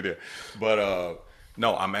gotta help me there. But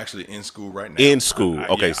no, I'm actually in school right now. In school.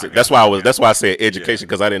 Okay. Yeah, So that's why I said education,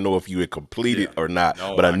 because I didn't know if you had completed yeah. or not,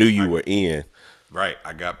 No, but I knew you were in. right.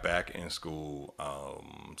 I got back in school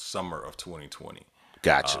summer of 2020.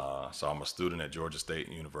 Gotcha. So I'm a student at Georgia State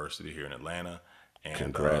University here in Atlanta, and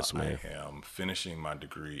Congrats, I man. am finishing my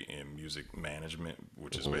degree in music management,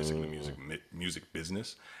 which is basically music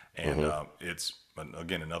business. And it's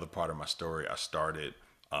again another part of my story. I started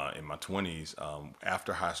in my 20s.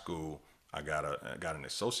 After high school, I got an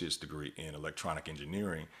associate's degree in electronic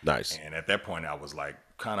engineering. Nice. And at that point, I was like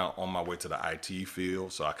kind of on my way to the IT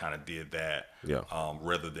field, so I kind of did that. Yeah.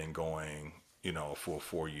 Rather than going, you know, for a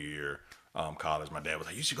 4 year college. My dad was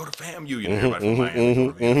like, "You should go to FAMU." You know, everybody from Miami,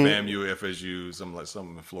 go to FAMU, FSU,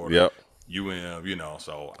 something in Florida. Yep. UM, you know,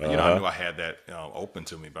 so you know, I knew I had that open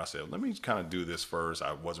to me, but I said, let me kind of do this first.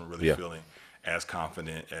 I wasn't really Yeah. feeling as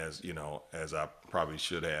confident as as I probably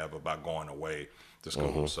should have about going away to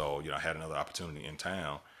school. So I had another opportunity in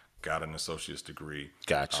town, got an associate's degree,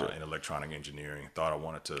 Gotcha. in electronic engineering. Thought I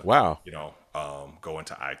wanted to, Wow. go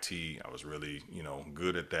into IT. I was really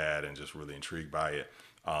good at that and just really intrigued by it.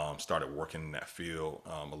 Started working in that field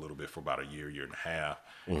a little bit for about a year and a half,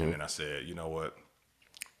 and then I said, you know what?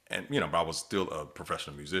 And but I was still a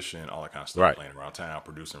professional musician, all that kind of stuff, Right. playing around town,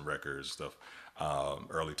 producing records, stuff,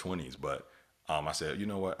 early 20s. But I said, you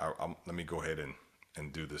know what? Let me go ahead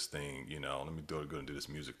and do this thing. Let me go and do this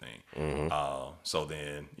music thing. So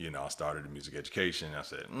then, I started in music education. I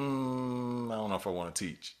said, I don't know if I want to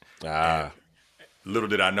teach. And Ah. little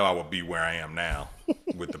did I know I would be where I am now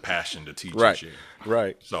with the passion to teach and Right. share.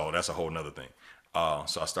 Right. So that's a whole nother thing.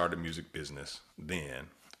 So I started music business then,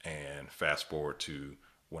 and fast forward to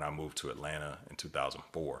when I moved to Atlanta in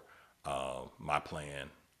 2004. My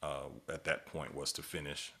plan at that point was to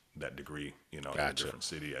finish that degree, in a Gotcha. different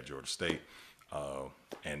city at Georgia State,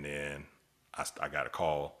 and then I got a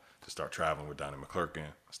call to start traveling with Donnie McClurkin.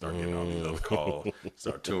 Start getting all these other calls,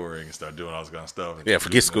 start touring, and start doing all this kind of stuff. And Yeah.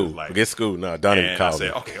 Forget doing school. like Forget school. No, don't even and I call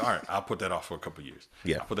said, me. okay, all right, I'll put that off for a couple of years.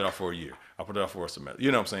 Yeah. I'll put that off for a year. I'll put it off for a semester.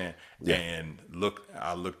 You know what I'm saying? Yeah. And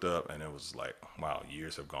I looked up and it was like, wow,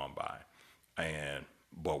 years have gone by.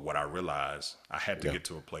 But what I realized, I had to Yeah. get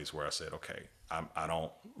to a place where I said, okay, I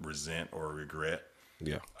don't resent or regret,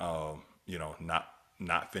 Yeah.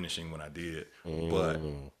 not finishing when I did, but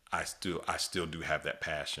I still do have that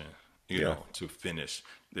passion, Yeah. to finish.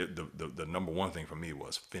 The number one thing for me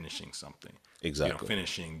was finishing something. Exactly.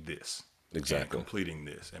 Finishing this. Exactly. And completing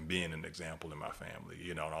this and being an example in my family,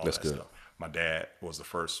 and all That's that good. stuff. My dad was the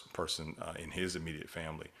first person in his immediate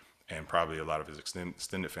family and probably a lot of his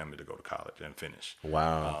extended family to go to college and finish.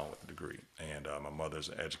 Wow. With a degree. And my mother's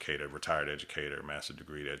an educator, retired educator, master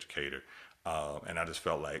degree educator. And I just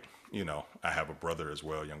felt like, I have a brother as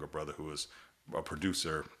well, younger brother, who is a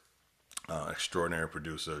producer extraordinary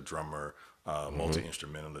producer, drummer,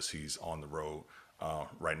 multi-instrumentalist. He's on the road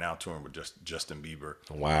right now touring with Justin Bieber as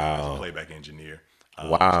a Wow. playback engineer. Just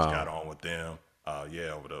got Wow. on with them,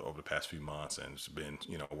 over the past few months, and it's been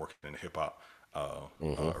working in the hip hop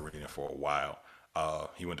arena for a while.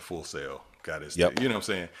 He went to Full Sail, got his, Yep. you know what I'm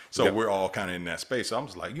saying. So Yep. we're all kind of in that space. So I'm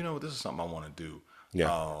just like, this is something I want to do.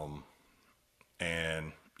 Yeah.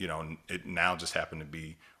 And it now just happened to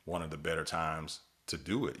be one of the better times to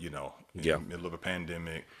do it, in Yeah. the middle of a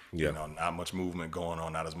pandemic. Yeah. Not much movement going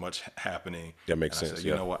on, not as much happening. That makes And I sense. said,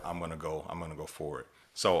 Yeah. you know what, I'm gonna go for it.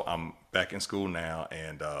 So I'm back in school now,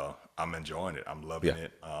 and I'm enjoying it. I'm loving Yeah.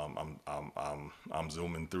 it. I'm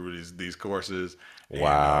zooming through these courses, and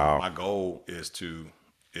Wow. my goal is to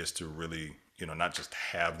really, not just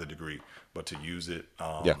have the degree, but to use it.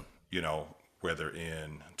 Yeah. Whether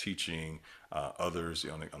in teaching others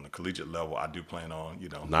on the collegiate level. I do plan on,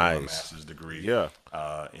 getting my Nice. master's degree Yeah.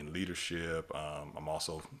 in leadership. I'm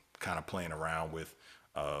also kind of playing around with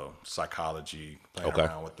psychology, playing Okay.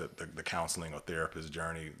 around with the counseling or therapist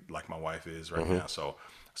journey, like my wife is right now. So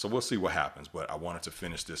we'll see what happens. But I wanted to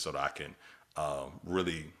finish this so that I can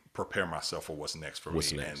really prepare myself for what's next for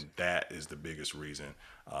What's me, next? and that is the biggest reason.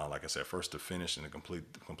 Like I said, first to finish and to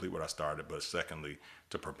complete what I started, but secondly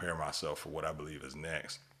to prepare myself for what I believe is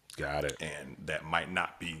next, Got it. and that might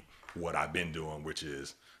not be what I've been doing, which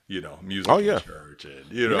is music Oh, in yeah. church, and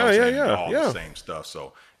Yeah, what I'm yeah, saying, yeah, all yeah. the same stuff.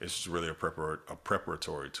 So it's just really a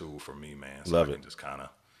preparatory tool for me, man. So Love I it. can just kind of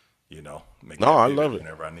make No, that I pivot love it.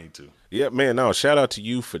 whenever I need to. Yeah, man. No, shout out to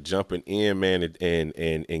you for jumping in, man,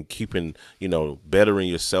 and keeping, bettering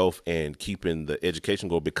yourself and keeping the education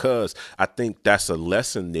goal, because I think that's a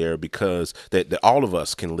lesson there, because that all of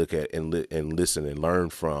us can look at and listen and learn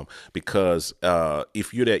from, because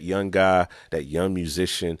if you're that young guy, that young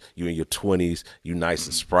musician, you in your 20s, you nice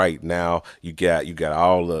and sprite now, you got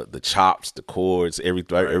all the chops, the chords,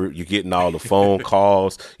 everything, you're getting all the phone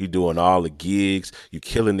calls, you're doing all the gigs, you're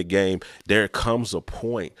killing the game. There comes a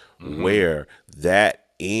point where that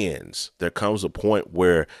ends. There comes a point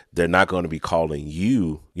where they're not going to be calling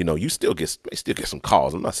you. You still get some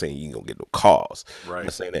calls. I'm not saying you ain't gonna get no calls. I'm Right.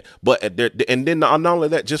 not saying that. But and then not only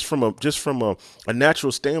that, just from a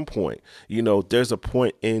natural standpoint, there's a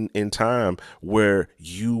point in time where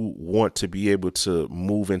you want to be able to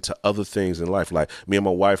move into other things in life. Like me and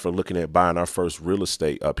my wife are looking at buying our first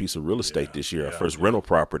piece of real estate this year, our first rental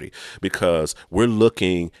property, because we're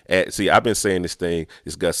looking at. See, I've been saying this thing.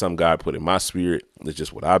 It's got some God put in my spirit. It's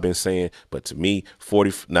just what I've been saying. But to me,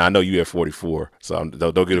 40. Now I know you at 44, so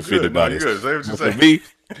don't get offended Good. No, by you're this. good. Say what you're But for saying.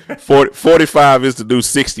 me, 45 is to do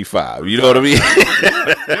 65. You know what I mean?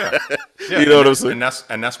 Yeah. Yeah, You know what I'm saying?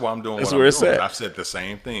 And that's why I'm doing That's what where I'm it's doing. at. I've said the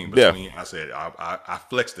same thing Yeah. between. I said I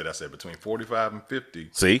flexed it. I said between 45 and 50.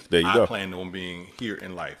 See, there you I go. plan on being here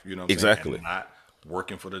in life. You know what I'm Exactly. saying? And not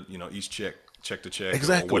working for the each check to check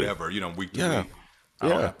Exactly. or whatever. Week to Yeah. week.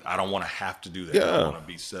 Yeah. I don't want to have to do that. Yeah. I want to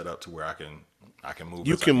be set up to where I can move.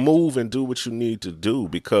 You as I can need move and do what you need to do,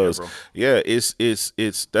 because bro.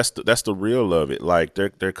 it's that's the real of it. Like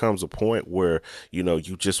there comes a point where you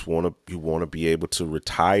just want to be able to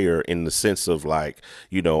retire, in the sense of like,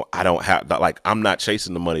 I don't have, like, I'm not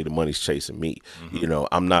chasing the money's chasing me.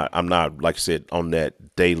 I'm not like I said, on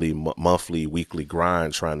that daily, monthly, weekly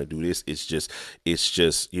grind trying to do this. It's just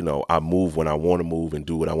I move when I want to move and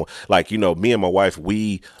do what I want. Like, me and my wife,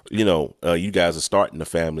 we you guys are starting a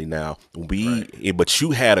family now. But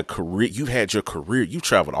you had a career. You had your career. You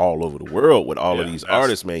traveled all over the world with all of Yeah, these that's-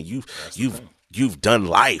 artists, man. the You've done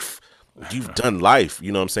life. You've done life.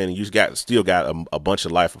 You know what I'm saying? And you still got a bunch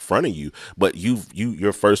of life in front of you. But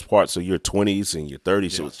your first parts of your 20s and your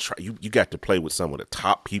 30s, so you got to play with some of the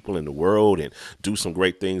top people in the world and do some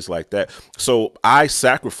great things like that. So I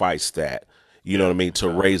sacrificed that. You know what I mean? To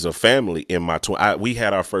raise a family in my 20s. We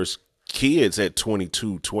had our first kids at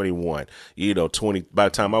 22, 21, 20. By the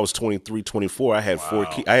time I was 23, 24, I had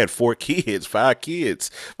I had 5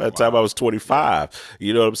 kids by the time I was 25.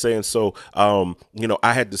 You know what I'm saying? So,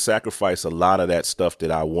 I had to sacrifice a lot of that stuff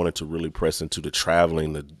that I wanted to really press into the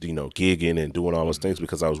traveling, the, gigging and doing all those things,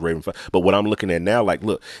 because I was raving. But what I'm looking at now, like,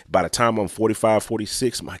 look, by the time I'm 45,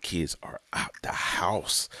 46, my kids are out the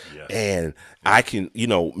house. Yes. And I can,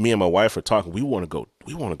 me and my wife are talking, we want to go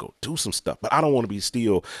do some stuff, but I don't want to be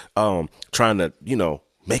still trying to,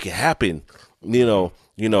 make it happen,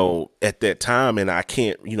 at that time. And I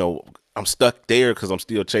can't, I'm stuck there because I'm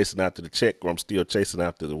still chasing after the check, or I'm still chasing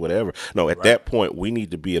after the whatever. No, at that point, we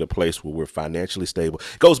need to be at a place where we're financially stable.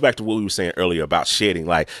 It goes back to what we were saying earlier about shedding.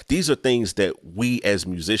 Like, these are things that we as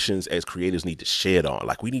musicians, as creators, need to shed on.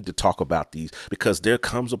 Like, we need to talk about these, because there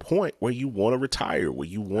comes a point where you want to retire, where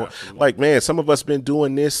you want, like, man, some of us been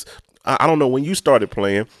doing this I don't know when you started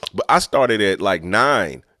playing, but I started at like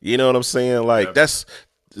 9. You know what I'm saying? Like Yeah. that's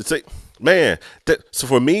it's like, man. So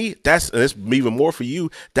for me, that's even more for you.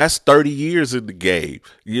 That's 30 years in the game.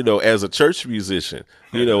 You know, as a church musician.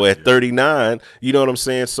 You know, at Yeah. 39. You know what I'm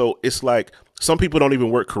saying? So it's like some people don't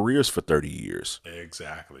even work careers for 30 years.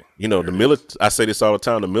 Exactly. You know, There the it is. military. I say this all the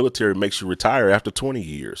time. The military makes you retire after 20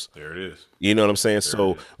 years. There it is. You know what I'm saying? There it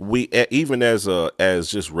So is. even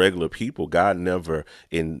as just regular people, God never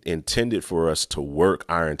intended for us to work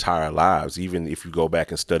our entire lives. Even if you go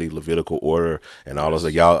back and study Levitical order and all of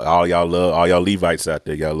Yes. all y'all Levites out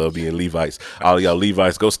there, y'all love being Levites. All y'all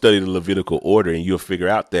Levites, go study the Levitical order, and you'll figure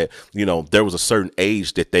out that there was a certain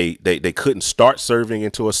age that they couldn't start serving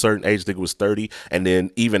until a certain age. I think it was 30, and then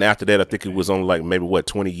even after that, I think it was only like maybe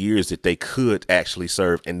 20 years that they could actually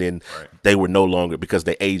serve, and then Right. they were no longer because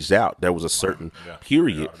they aged out. There was a certain Yeah.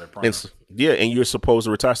 period, They're and prime. yeah, and you're supposed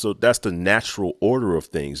to retire. So that's the natural order of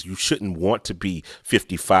things. You shouldn't want to be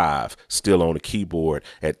 55 still on the keyboard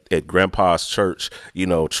at grandpa's church,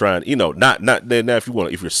 trying, not then now if you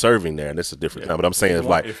want, if you're serving there, and it's a different time. But I'm saying it's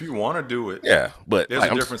like, If you want to do it, yeah, but there's like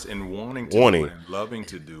a I'm difference in wanting to do wanting, it and loving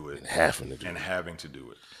to do it having to do and it. having to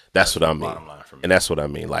do it. That's what I the mean. bottom line for me. And that's what I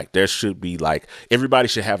mean. Like there should be like everybody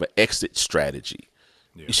should have an exit strategy.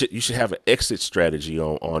 Yeah. You should have an exit strategy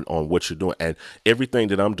on what you're doing. And everything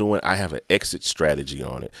that I'm doing, I have an exit strategy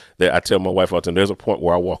on it. That I tell my wife all the time, there's a point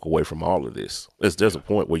where I walk away from all of this. There's a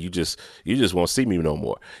point where you just won't see me no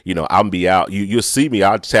more. I'll be out. You'll see me,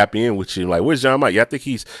 I'll tap in with you like, where's John Mike? Yeah, I think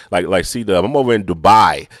he's like C-Dub. I'm over in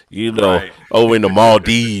Dubai, Right. over in the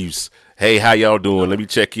Maldives. Hey, how y'all doing? Let me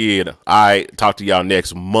check in. All right, talk to y'all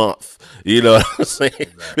next month. You know what I'm saying?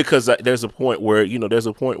 Exactly. Because there's a point where you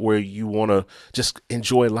want to just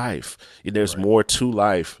enjoy life. There's Right. more to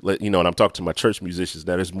life. And I'm talking to my church musicians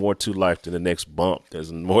now. There's more to life than the next bump.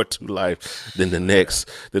 There's more to life than the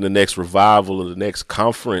next revival or the next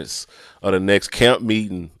conference or the next camp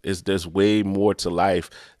meeting. There's way more to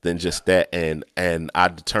life than just that. And I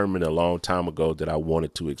determined a long time ago that I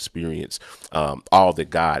wanted to experience all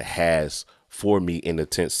that God has for me in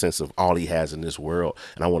the sense of all he has in this world,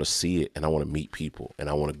 and I want to see it, and I want to meet people, and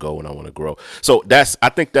I want to go, and I want to grow. So I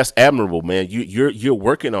think that's admirable, man. You're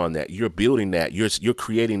working on that. You're building that. You're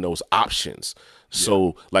creating those options.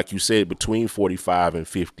 So like you said, between 45 and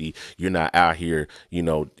 50, you're not out here,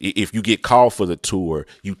 if you get called for the tour,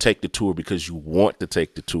 you take the tour because you want to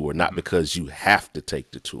take the tour, not because you have to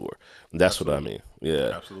take the tour. And that's what I mean.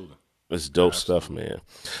 Yeah. Absolutely. It's dope stuff, man.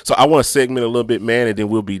 So I want to segment a little bit, man, and then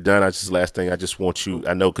we'll be done. Last thing, I just want you,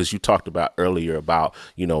 I know, because you talked about earlier about,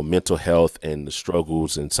 mental health and the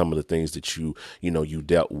struggles and some of the things that you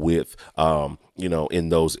dealt with, in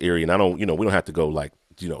those areas. And I don't, we don't have to go like,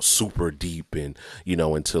 super deep and,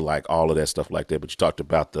 into like all of that stuff like that. But you talked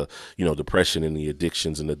about the, depression and the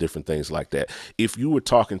addictions and the different things like that. If you were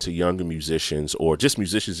talking to younger musicians or just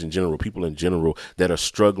musicians in general, people in general that are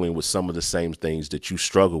struggling with some of the same things that you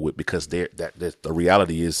struggle with, because the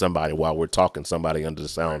reality is while we're talking, somebody under the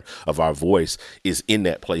sound of our voice is in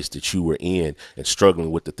that place that you were in and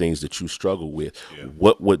struggling with the things that you struggle with. Yeah.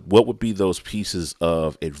 What would be those pieces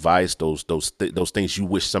of advice, those things you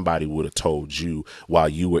wish somebody would have told you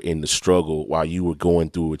while you were in the struggle, while you were going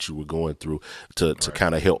through what you were going through, to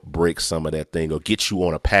kind of help break some of that thing or get you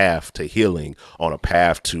on a path to healing, on a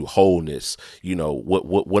path to wholeness?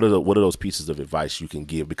 What are those pieces of advice you can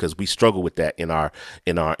give? Because we struggle with that in our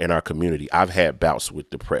community. I've had bouts with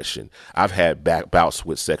depression. I've had bouts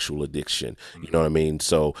with sexual addiction. You know what I mean?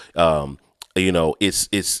 So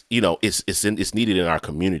it's needed in our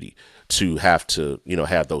community to have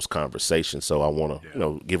those conversations. So I want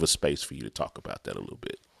to give a space for you to talk about that a little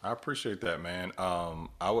bit. I appreciate that, man.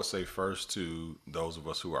 I would say first to those of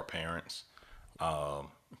us who are parents,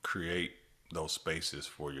 create those spaces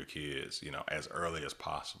for your kids, as early as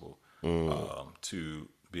possible, to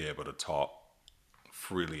be able to talk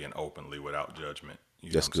freely and openly without judgment.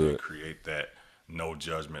 That's What I'm saying? good. Create that no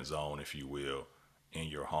judgment zone, if you will, in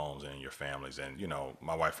your homes and in your families. And,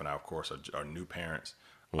 my wife and I, of course, are new parents.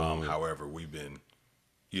 However, we've been,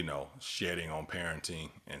 shedding on parenting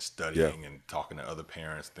and studying and talking to other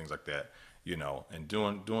parents, things like that, and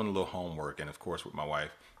doing a little homework. And of course, with my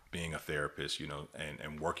wife being a therapist,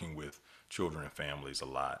 and working with children and families a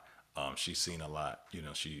lot. She's seen a lot,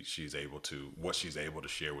 she's able to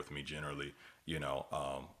share with me generally, we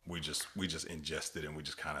just ingest it, and we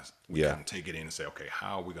kind of take it in and say, okay,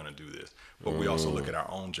 how are we going to do this? But we also look at our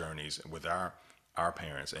own journeys with our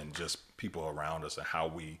parents and just people around us, and how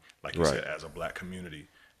we, like you said, as a Black community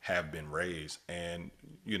have been raised. And,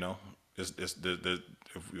 if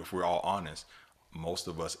we're all honest, most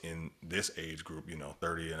of us in this age group,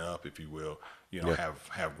 30 and up, if you will, Yeah.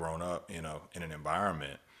 have grown up in an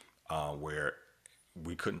environment where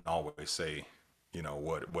we couldn't always say,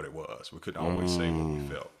 what it was. We couldn't always say what we Mm.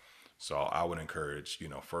 felt. So I would encourage,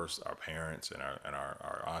 first our parents and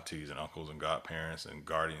our aunties and uncles and godparents and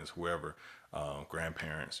guardians, whoever,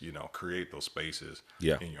 grandparents, create those spaces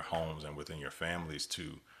Yeah. in your homes and within your families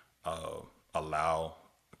to uh, allow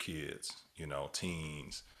kids,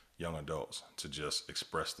 teens, young adults to just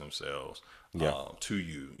express themselves Yeah. to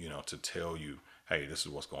you, to tell you, hey, this is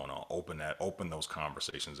what's going on. Open those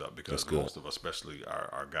conversations up, That's because good. most of us, especially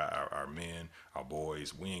our men, our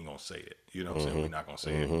boys, we ain't gonna say it. You know what I'm saying? Mm-hmm. We're not gonna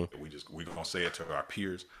say Mm-hmm. it. We gonna say it to our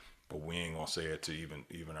peers, but we ain't gonna say it to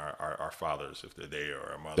even our fathers if they're there, or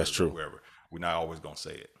our That's mothers or true. whoever. We're not always gonna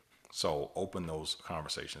say it. So open those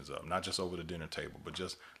conversations up, not just over the dinner table, but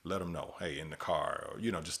just let them know, hey, in the car, or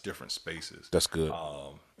just different spaces. That's good.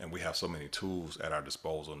 And we have so many tools at our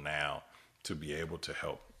disposal now to be able to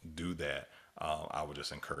help do that. I would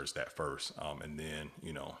just encourage that first, and then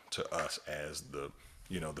to us as the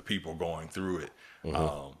people going through it,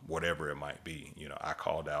 Mm-hmm. whatever it might be. I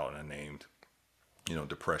called out and I named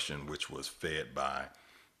depression, which was fed by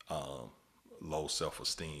low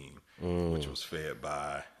self-esteem, which was fed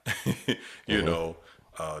by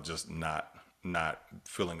Mm-hmm. just not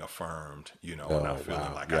feeling affirmed, or not Oh feeling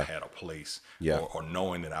wow. like I Yeah. had a place, Yeah. or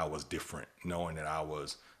knowing that I was different, knowing that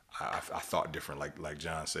I thought different, like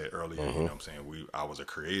John said earlier. Mm-hmm. What I'm saying, I was a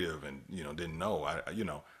creative, and didn't know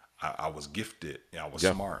I was gifted, I was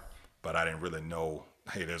Yeah. smart, but I didn't really know,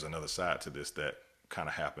 hey, there's another side to this that kind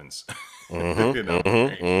of happens. Mm-hmm. Mm-hmm.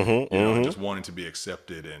 Mm-hmm. Mm-hmm. Just wanting to be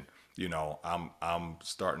accepted. And I'm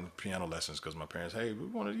starting piano lessons because my parents, hey, we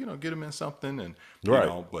want to get them in something. And Right.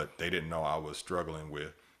 but they didn't know I was struggling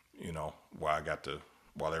with, while I got to,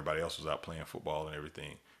 while everybody else was out playing football and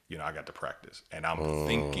everything, I got to practice. And I'm Mm.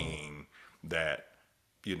 thinking that,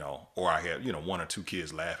 or I had, one or two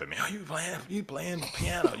kids laugh at me. Oh, you playing the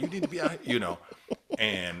piano. You need to be out here,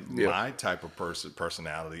 And Yeah. my type of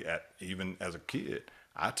personality, even as a kid,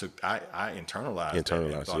 I internalized that and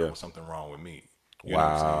Internalized. thought it Yeah. was something wrong with me. You know what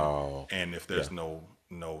I'm saying? Wow. And if Yeah. there's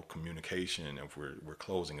no communication, if we're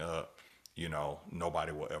closing up,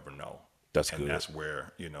 nobody will ever know. That's And good. that's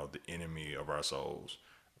where, the enemy of our souls,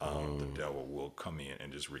 the Mm. devil, will come in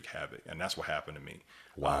and just wreak havoc. And that's what happened to me.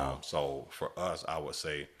 Wow. So for us, I would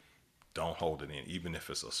say, don't hold it in, even if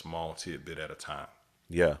it's a small tidbit at a time.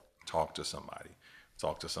 Yeah. Talk to somebody.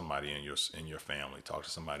 Talk to somebody in your family. Talk to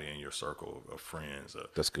somebody in your circle of friends.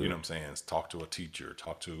 That's You know good. what I'm saying? Talk to a teacher.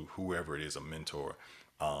 Talk to whoever it is, a mentor,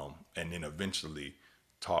 and then eventually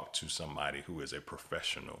talk to somebody who is a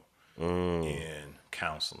professional Mm. in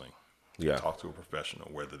counseling. Yeah. Talk to a professional,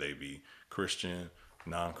 whether they be Christian,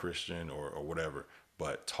 non-Christian, or whatever.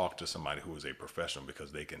 But talk to somebody who is a professional,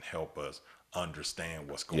 because they can help us understand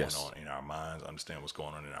what's going Yes. on in our minds, understand what's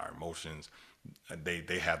going on in our emotions.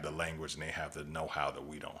 They have the language and they have the know-how that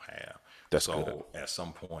we don't have. That's good. So at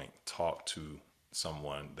some point, talk to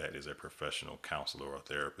someone that is a professional counselor or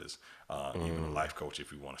therapist, even a Mm. life coach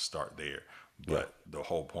if you want to start there. Yeah. But the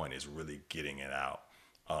whole point is really getting it out,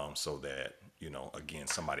 so that again,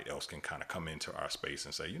 somebody else can kind of come into our space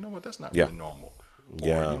and say, you know what, that's not Yeah. really normal, or you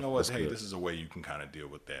Yeah. know what, That's hey, good. this is a way you can kind of deal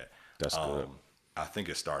with that. That's good. I think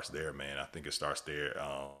it starts there, man. I think it starts there.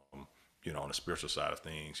 On the spiritual side of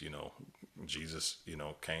things, Jesus,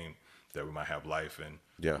 came that we might have life, and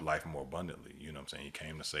Yeah. life more abundantly. You know what I'm saying? He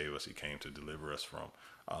came to save us. He came to deliver us from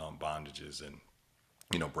bondages, and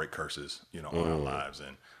break curses, on our Mm. lives.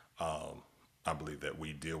 And I believe that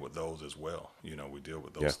we deal with those as well. We deal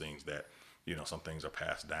with Yeah. those things that, some things are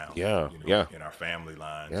passed down, Yeah. Yeah. in our family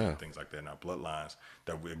lines Yeah. and things like that, in our bloodlines,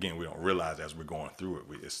 that we don't realize as we're going through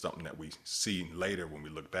it. It's something that we see later when we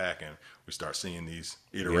look back, and we start seeing these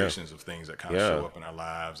Yeah. iterations of things that kind of Yeah. show up in our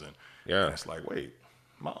lives. And Yeah. it's like, wait,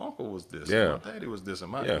 my uncle was this, and my Yeah. daddy was this,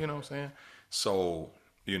 and my, Yeah. you know what I'm saying? So,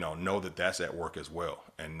 know that that's at work as well,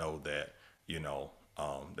 and know that,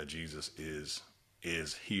 that Jesus is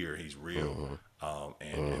here. He's real, Mm-hmm.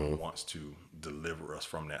 and Mm-hmm. wants to deliver us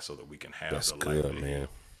from that, so that we can have That's the life good, man.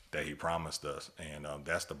 that He promised us. And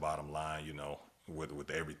that's the bottom line,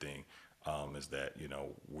 with everything, is that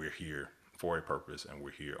we're here for a purpose, and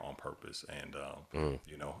we're here on purpose, and Mm.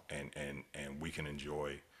 and we can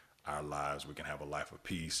enjoy our lives. We can have a life of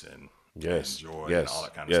peace and Yes. joy and all Yes.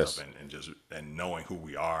 that kind of stuff, Yes. and just and knowing who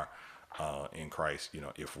we are in Christ,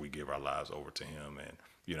 if we give our lives over to Him. And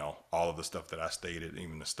all of the stuff that I stated,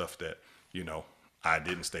 even the stuff that I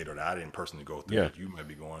didn't state, or that I didn't personally go through, Yeah. that you might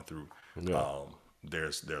be going through, Yeah.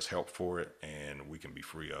 there's help for it, and we can be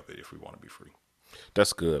free of it if we want to be free.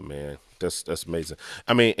 That's good, man. That's amazing.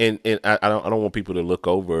 I mean, and I don't want people to look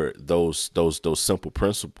over those simple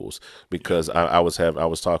principles Yeah. because I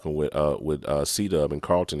was talking with C Dub and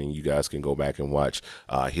Carlton, and you guys can go back and watch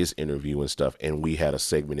his interview and stuff. And we had a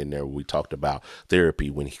segment in there where we talked about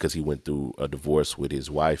therapy when because he went through a divorce with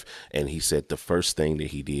his wife, and he said the first thing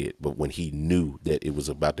that he did, but when he knew that it was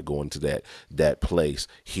about to go into that place,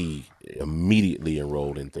 he immediately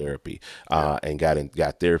enrolled in therapy Yeah. and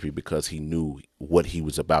got therapy because he knew what he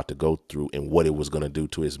was about to go through and what it was going to do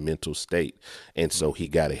to his mental state, and so he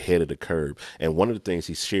got ahead of the curve. And one of the things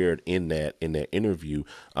he shared in that interview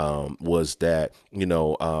was that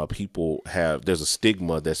people have there's a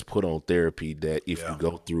stigma that's put on therapy that if you Yeah.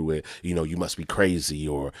 go through it, you must be crazy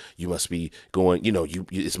or you must be going,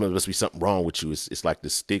 it must be something wrong with you. It's like the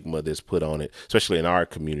stigma that's put on it, especially in our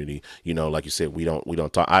community. Like you said, we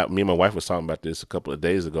don't talk. Me and my wife was talking about this a couple of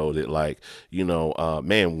days ago that like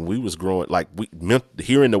man, when we was growing, like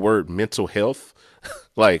hearing the word mental health,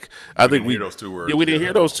 like I We think didn't hear those two words we didn't together hear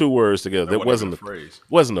at those all. two words together. That That wasn't even a phrase.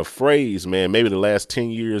 wasn't a phrase, man. Maybe the last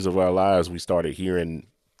 10 years of our lives we started hearing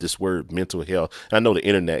this word mental health. And I know the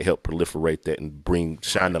internet helped proliferate that and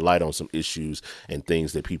shine Right. the light on some issues and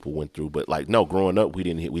things that people went through. But like no, growing up we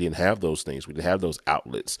didn't have those things. We didn't have those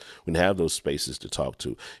outlets. We didn't have those spaces to talk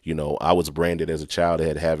to. I was branded as a child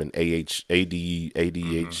that having Hmm. ADHD,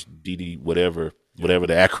 Yeah. whatever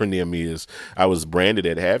the acronym is. I was branded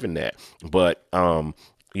at having that. But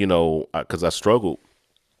because I struggled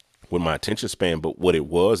with my attention span. But what it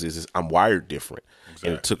was is I'm wired different,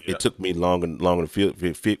 and it took Exactly. it Yeah. took me longer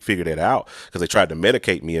to figure that out because they tried to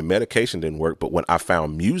medicate me and medication didn't work. But when I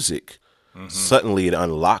found music, Hmm. suddenly it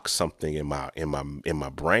unlocked something in my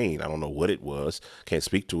brain. I don't know what it was. Can't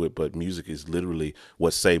speak to it, but music is literally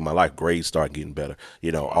what saved my life. Grades started getting better.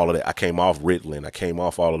 All Wow. of that. I came off Ritalin. I came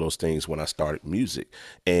off all of those things when I started music,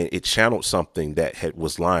 and it channeled something that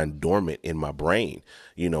was lying dormant in my brain.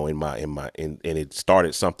 And it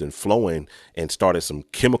started something flowing and started some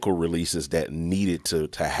chemical releases that needed to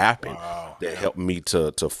happen Wow. that Yeah. helped me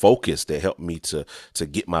to focus, that helped me to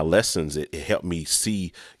get my lessons. It helped me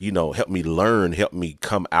see, helped me learn, helped me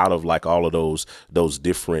come out of like all of those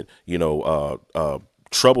different,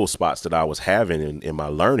 trouble spots that I was having in my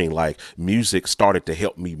learning. Like music started to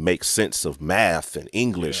help me make sense of math and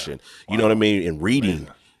English Yeah. and you know what I Wow. mean, and That's reading.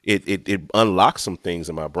 amazing. It unlocked some things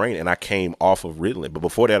in my brain, and I came off of Ritalin. But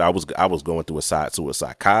before that, I was going through to a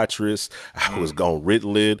psychiatrist. I was Mm. going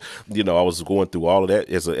Ritalin. I was going through all of that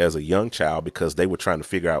as a young child because they were trying to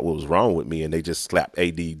figure out what was wrong with me, and they just slapped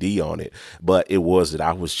ADD on it. But it was that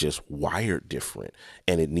I was just wired different,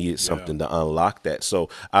 and it needed Yeah. something to unlock that. So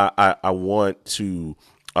I want to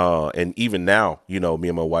and even now, me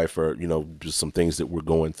and my wife are, just some things that we're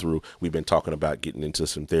going through. We've been talking about getting into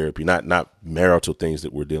some therapy, not marital things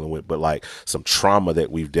that we're dealing with, but like some trauma that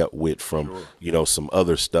we've dealt with from, Sure. some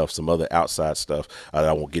other stuff, some other outside stuff that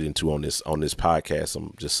I won't get into on this podcast.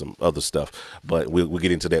 Some other stuff, but we'll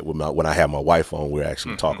get into that when I have my wife on. We'll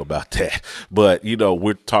actually talk about that. But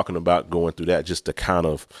we're talking about going through that just to kind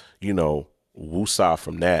of, woosah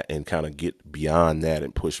from that and kind of get beyond that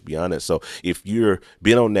and push beyond it. So if you're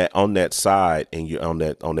been on that side and you're on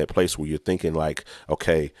that place where you're thinking like,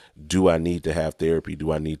 okay, do I need to have therapy?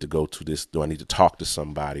 Do I need to go to this? Do I need to talk to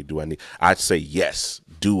somebody? I'd say yes,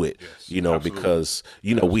 do it. Yes. Absolutely. Because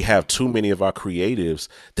we have Absolutely. too many of our creatives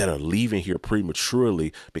that are leaving here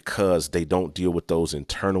prematurely because they don't deal with those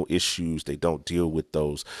internal issues. They don't deal with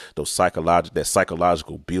those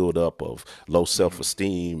psychological buildup of low self Hmm.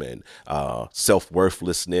 esteem and self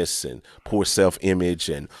worthlessness and poor self image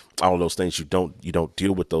and all of those things. You don't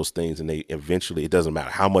deal with those things, and they eventually, it doesn't matter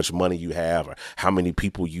how much money you have or how many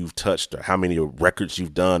people you've touched or how many records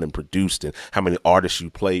you've done and produced and how many artists you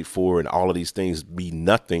played for, and all of these things be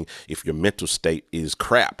nothing if your mental state is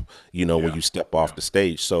crap. When Yeah. you step off Yeah. the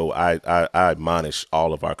stage. So I admonish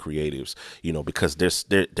all of our creatives, because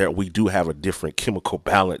there we do have a different chemical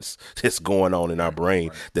balance that's going on in our Right. brain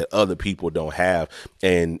Right. that other people don't have,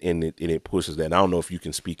 and it pushes that. And I don't know if you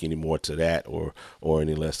can speak any more to that or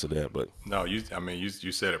any less to that, but No, I mean,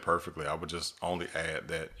 you said it perfectly. I would just only add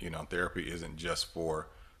that, therapy isn't just for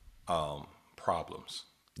problems.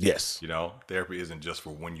 yes, Therapy isn't just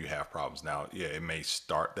for when you have problems. Now, yeah, it may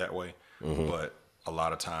start that way, hmm, but a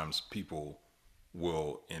lot of times people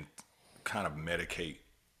will kind of medicate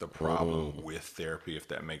the problem hmm, with therapy, if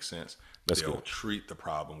that makes sense. that's They'll good. treat the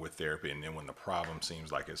problem with therapy, and then when the problem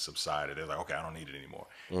seems like it's subsided, they're like, okay, I don't need it anymore.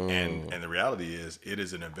 Mm, And the reality is, it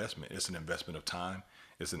is an investment. It's an investment of time.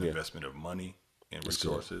 It's an yeah, investment of money and that's good.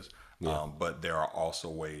 resources. Yeah, But there are also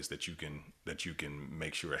ways that you can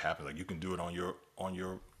make sure it happens. Like you can do it on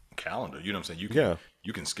your calendar. You know what I'm saying? You can yeah,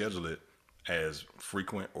 you can schedule it as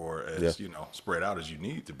frequent or Yeah. as spread out as you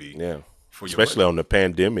need to be Yeah. for your Especially budget. on the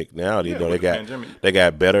pandemic now, Yeah, they with the got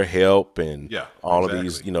pandemic. better help and Yeah, all of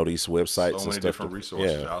these, exactly. these So websites and many stuff different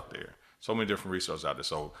resources yeah. out there. So many different resources out there.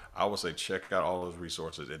 So I would say check out all those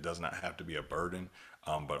resources. It does not have to be a burden,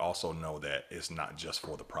 but also know that it's not just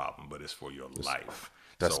for the problem, but it's for your life.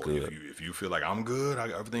 That's So good. if you feel like I'm good,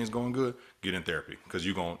 everything's going good, get in therapy because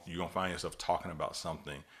you're gonna find yourself talking about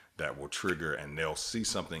something that will trigger, and they'll see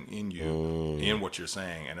something in you in what you're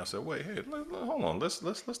saying, and they'll say, "Wait, hey, hold on, let's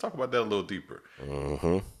talk about that a little deeper."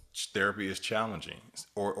 Therapy is challenging,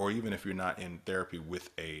 or even if you're not in therapy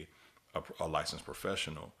with a licensed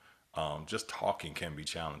professional, just talking can be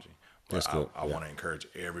challenging. That's But I, good. I Yeah. want to encourage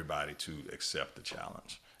everybody to accept the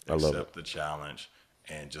challenge, I love it. accept the challenge,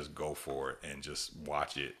 and just go for it, and just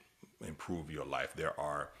watch it improve your life. There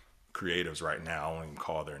are creatives right now. I won't even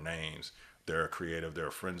call their names. They're creative. There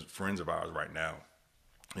are friends of ours right now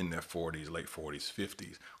in their 40s, late 40s,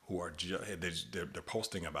 50s, who are they're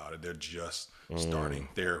posting about it. They're just starting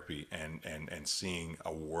therapy and seeing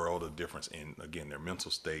a world of difference in, again, their mental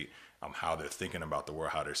state, how they're thinking about the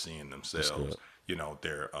world, how they're seeing That's themselves. good.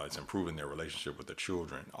 They're it's improving their relationship with their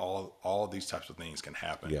children. All these types of things can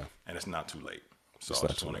happen, Yeah. and it's not too late. So It's I not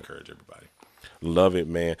just too want to late. encourage everybody. Love it,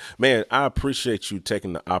 man. Man, I appreciate you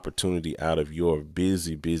taking the opportunity out of your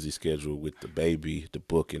busy, busy schedule with the baby, the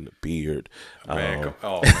book, and the beard. Man,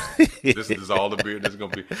 oh man, this is all the beard that's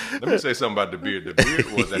gonna be. Let me say something about the beard. The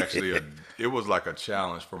beard was actually it was like a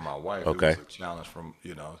challenge for my wife. It Okay. was a challenge from,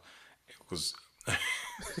 it was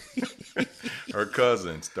her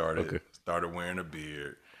cousin Okay. started wearing a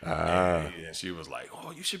beard. And she was like, "Oh,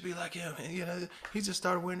 you should be like him." And, he just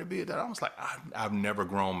started wearing a beard. I was like, I've never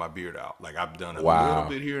grown my beard out. Like, I've done a little Wow.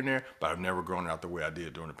 bit here and there, but I've never grown it out the way I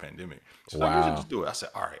did during the pandemic. She's like, "You should Wow. just do it." I said,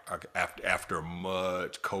 "All right." After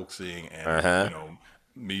much coaxing and Uh-huh.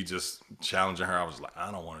 me just challenging her, I was like, "I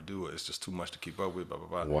don't want to do it. It's just too much to keep up with." Blah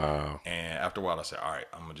blah blah. Wow. And after a while, I said, "All right,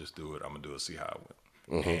 I'm gonna just do it. I'm gonna do it. See how it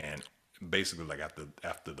went." And basically, like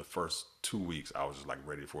after the first 2 weeks, I was just like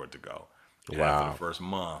ready for it to go. And after Wow. the first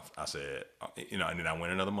month, I said, and then I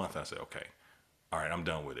went another month. And I said, "Okay, all right, I'm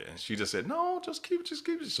done with it." And she just said, "No, just keep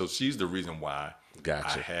it." So she's the reason why I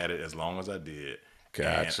Gotcha. had it as long as I did.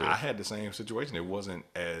 And Gotcha. I had the same situation. It wasn't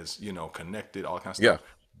as connected, all kind of Yeah. stuff.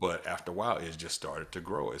 But after a while, it just started to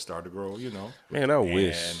grow. It started to grow, Man, I and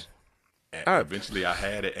wish. I eventually I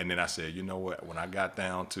had it. And then I said, "You know what? When I got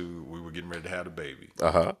down to, we were getting ready to have the baby,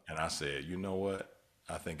 uh-huh. and I said, you know what?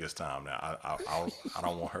 I think it's time now. I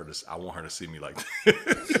don't want her to. I want her to see me like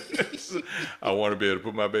this. I want to be able to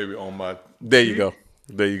put my baby on my There you cheek, go.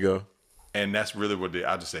 There you go. and that's really what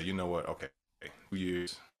I just said. You know what? Okay, 2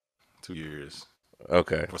 years, 2 years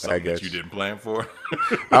Okay. for I something that got you you. didn't plan for.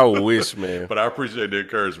 I wish, man. But I appreciate the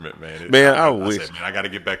encouragement, man. Man, I I wish. said, man, I got to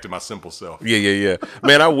get back to my simple self. Yeah, yeah, yeah.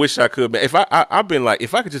 Man, I wish I could. Man, if I've been like,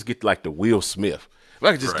 if I could just get like the Will Smith,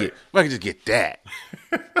 Right. if I could just get that,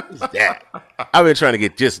 just that. I've been trying to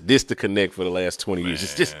get just this to connect for the last 20 years.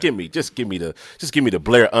 Just Man. give me the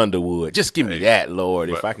Blair Underwood. Just give me that, Lord.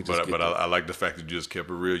 If I could just get But that. I like the fact that you just kept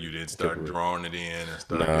it real. You didn't start drawing it in and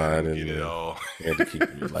start Nah, I getting didn't get it know. all. I had to keep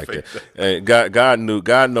it like that. Fake And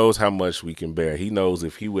God knows how much we can bear. He knows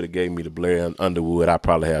if he would have gave me the Blair Underwood, I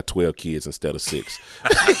probably have 12 kids instead of 6.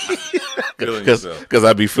 Feeling yourself. Because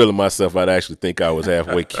I'd be feeling myself. I'd actually think I was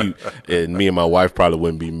halfway cute, and me and my wife probably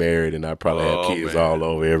wouldn't be married, and I'd probably have Oh, kids man. all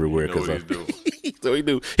over everywhere. You know what he's doing. So he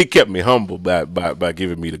knew he kept me humble by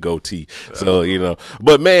giving me the goatee. So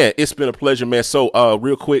but man, it's been a pleasure, man. So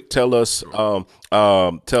real quick, tell us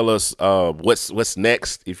what's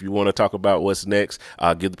next. If you want to talk about what's next,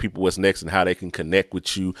 give the people what's next and how they can connect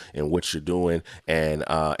with you and what you're doing, and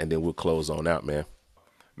then we'll close on out, man.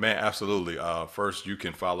 Man, absolutely. First, you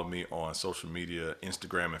can follow me on social media,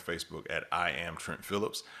 Instagram and Facebook at I am Trent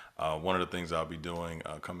Phillips. One of the things I'll be doing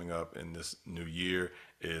coming up in this new year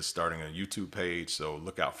is starting a YouTube page, so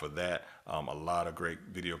look out for that. A lot of great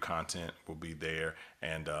video content will be there,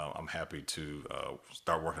 and I'm happy to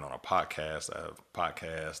start working on a podcast. I have a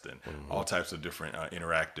podcast and all types of different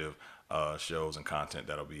interactive shows and content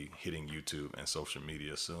that'll be hitting YouTube and social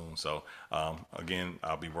media soon. So again,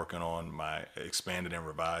 I'll be working on my expanded and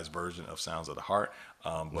revised version of Sounds of the Heart.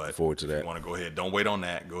 But forward to if that. you want to go ahead, don't wait on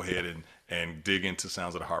that. Go ahead and dig into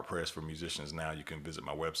Sounds of the Heart Press for musicians now. You can visit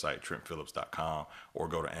my website, TrentPhillips.com, or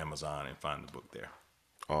go to Amazon and find the book there.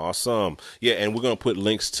 Awesome. Yeah, and we're gonna put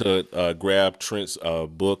links to grab Trent's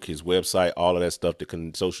book, his website, all of that stuff.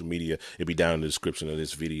 Social media. It'll be down in the description of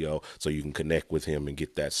this video, so you can connect with him and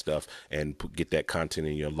get that stuff and get that content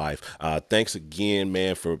in your life. Thanks again,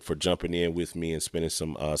 man, for jumping in with me and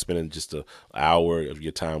spending just an hour of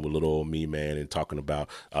your time with little old me, man, and talking about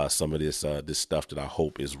some of this stuff that I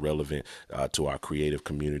hope is relevant to our creative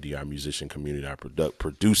community, our musician community, our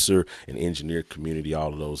producer and engineer community,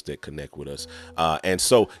 all of those that connect with us. And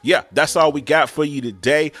so, yeah, that's all we got for you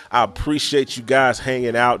today. I appreciate you guys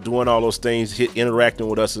hanging out, doing all those things, interacting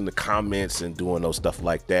with us in the comments and doing those stuff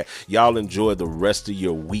like that. Y'all enjoy the rest of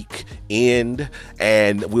your weekend,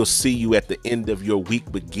 and we'll see you at the end of your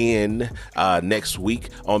week begin next week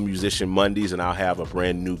on Musician Mondays, and I'll have a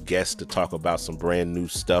brand new guest to talk about some brand new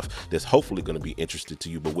stuff that's hopefully going to be interesting to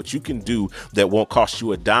you. But what you can do that won't cost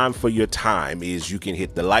you a dime for your time is you can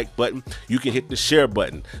hit the like button, you can hit the share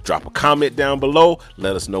button, drop a comment down below,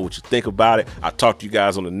 let us know what you think about it. I'll talk to you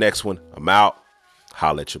guys on the next one. I'm out.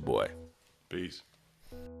 Holla at your boy. Peace.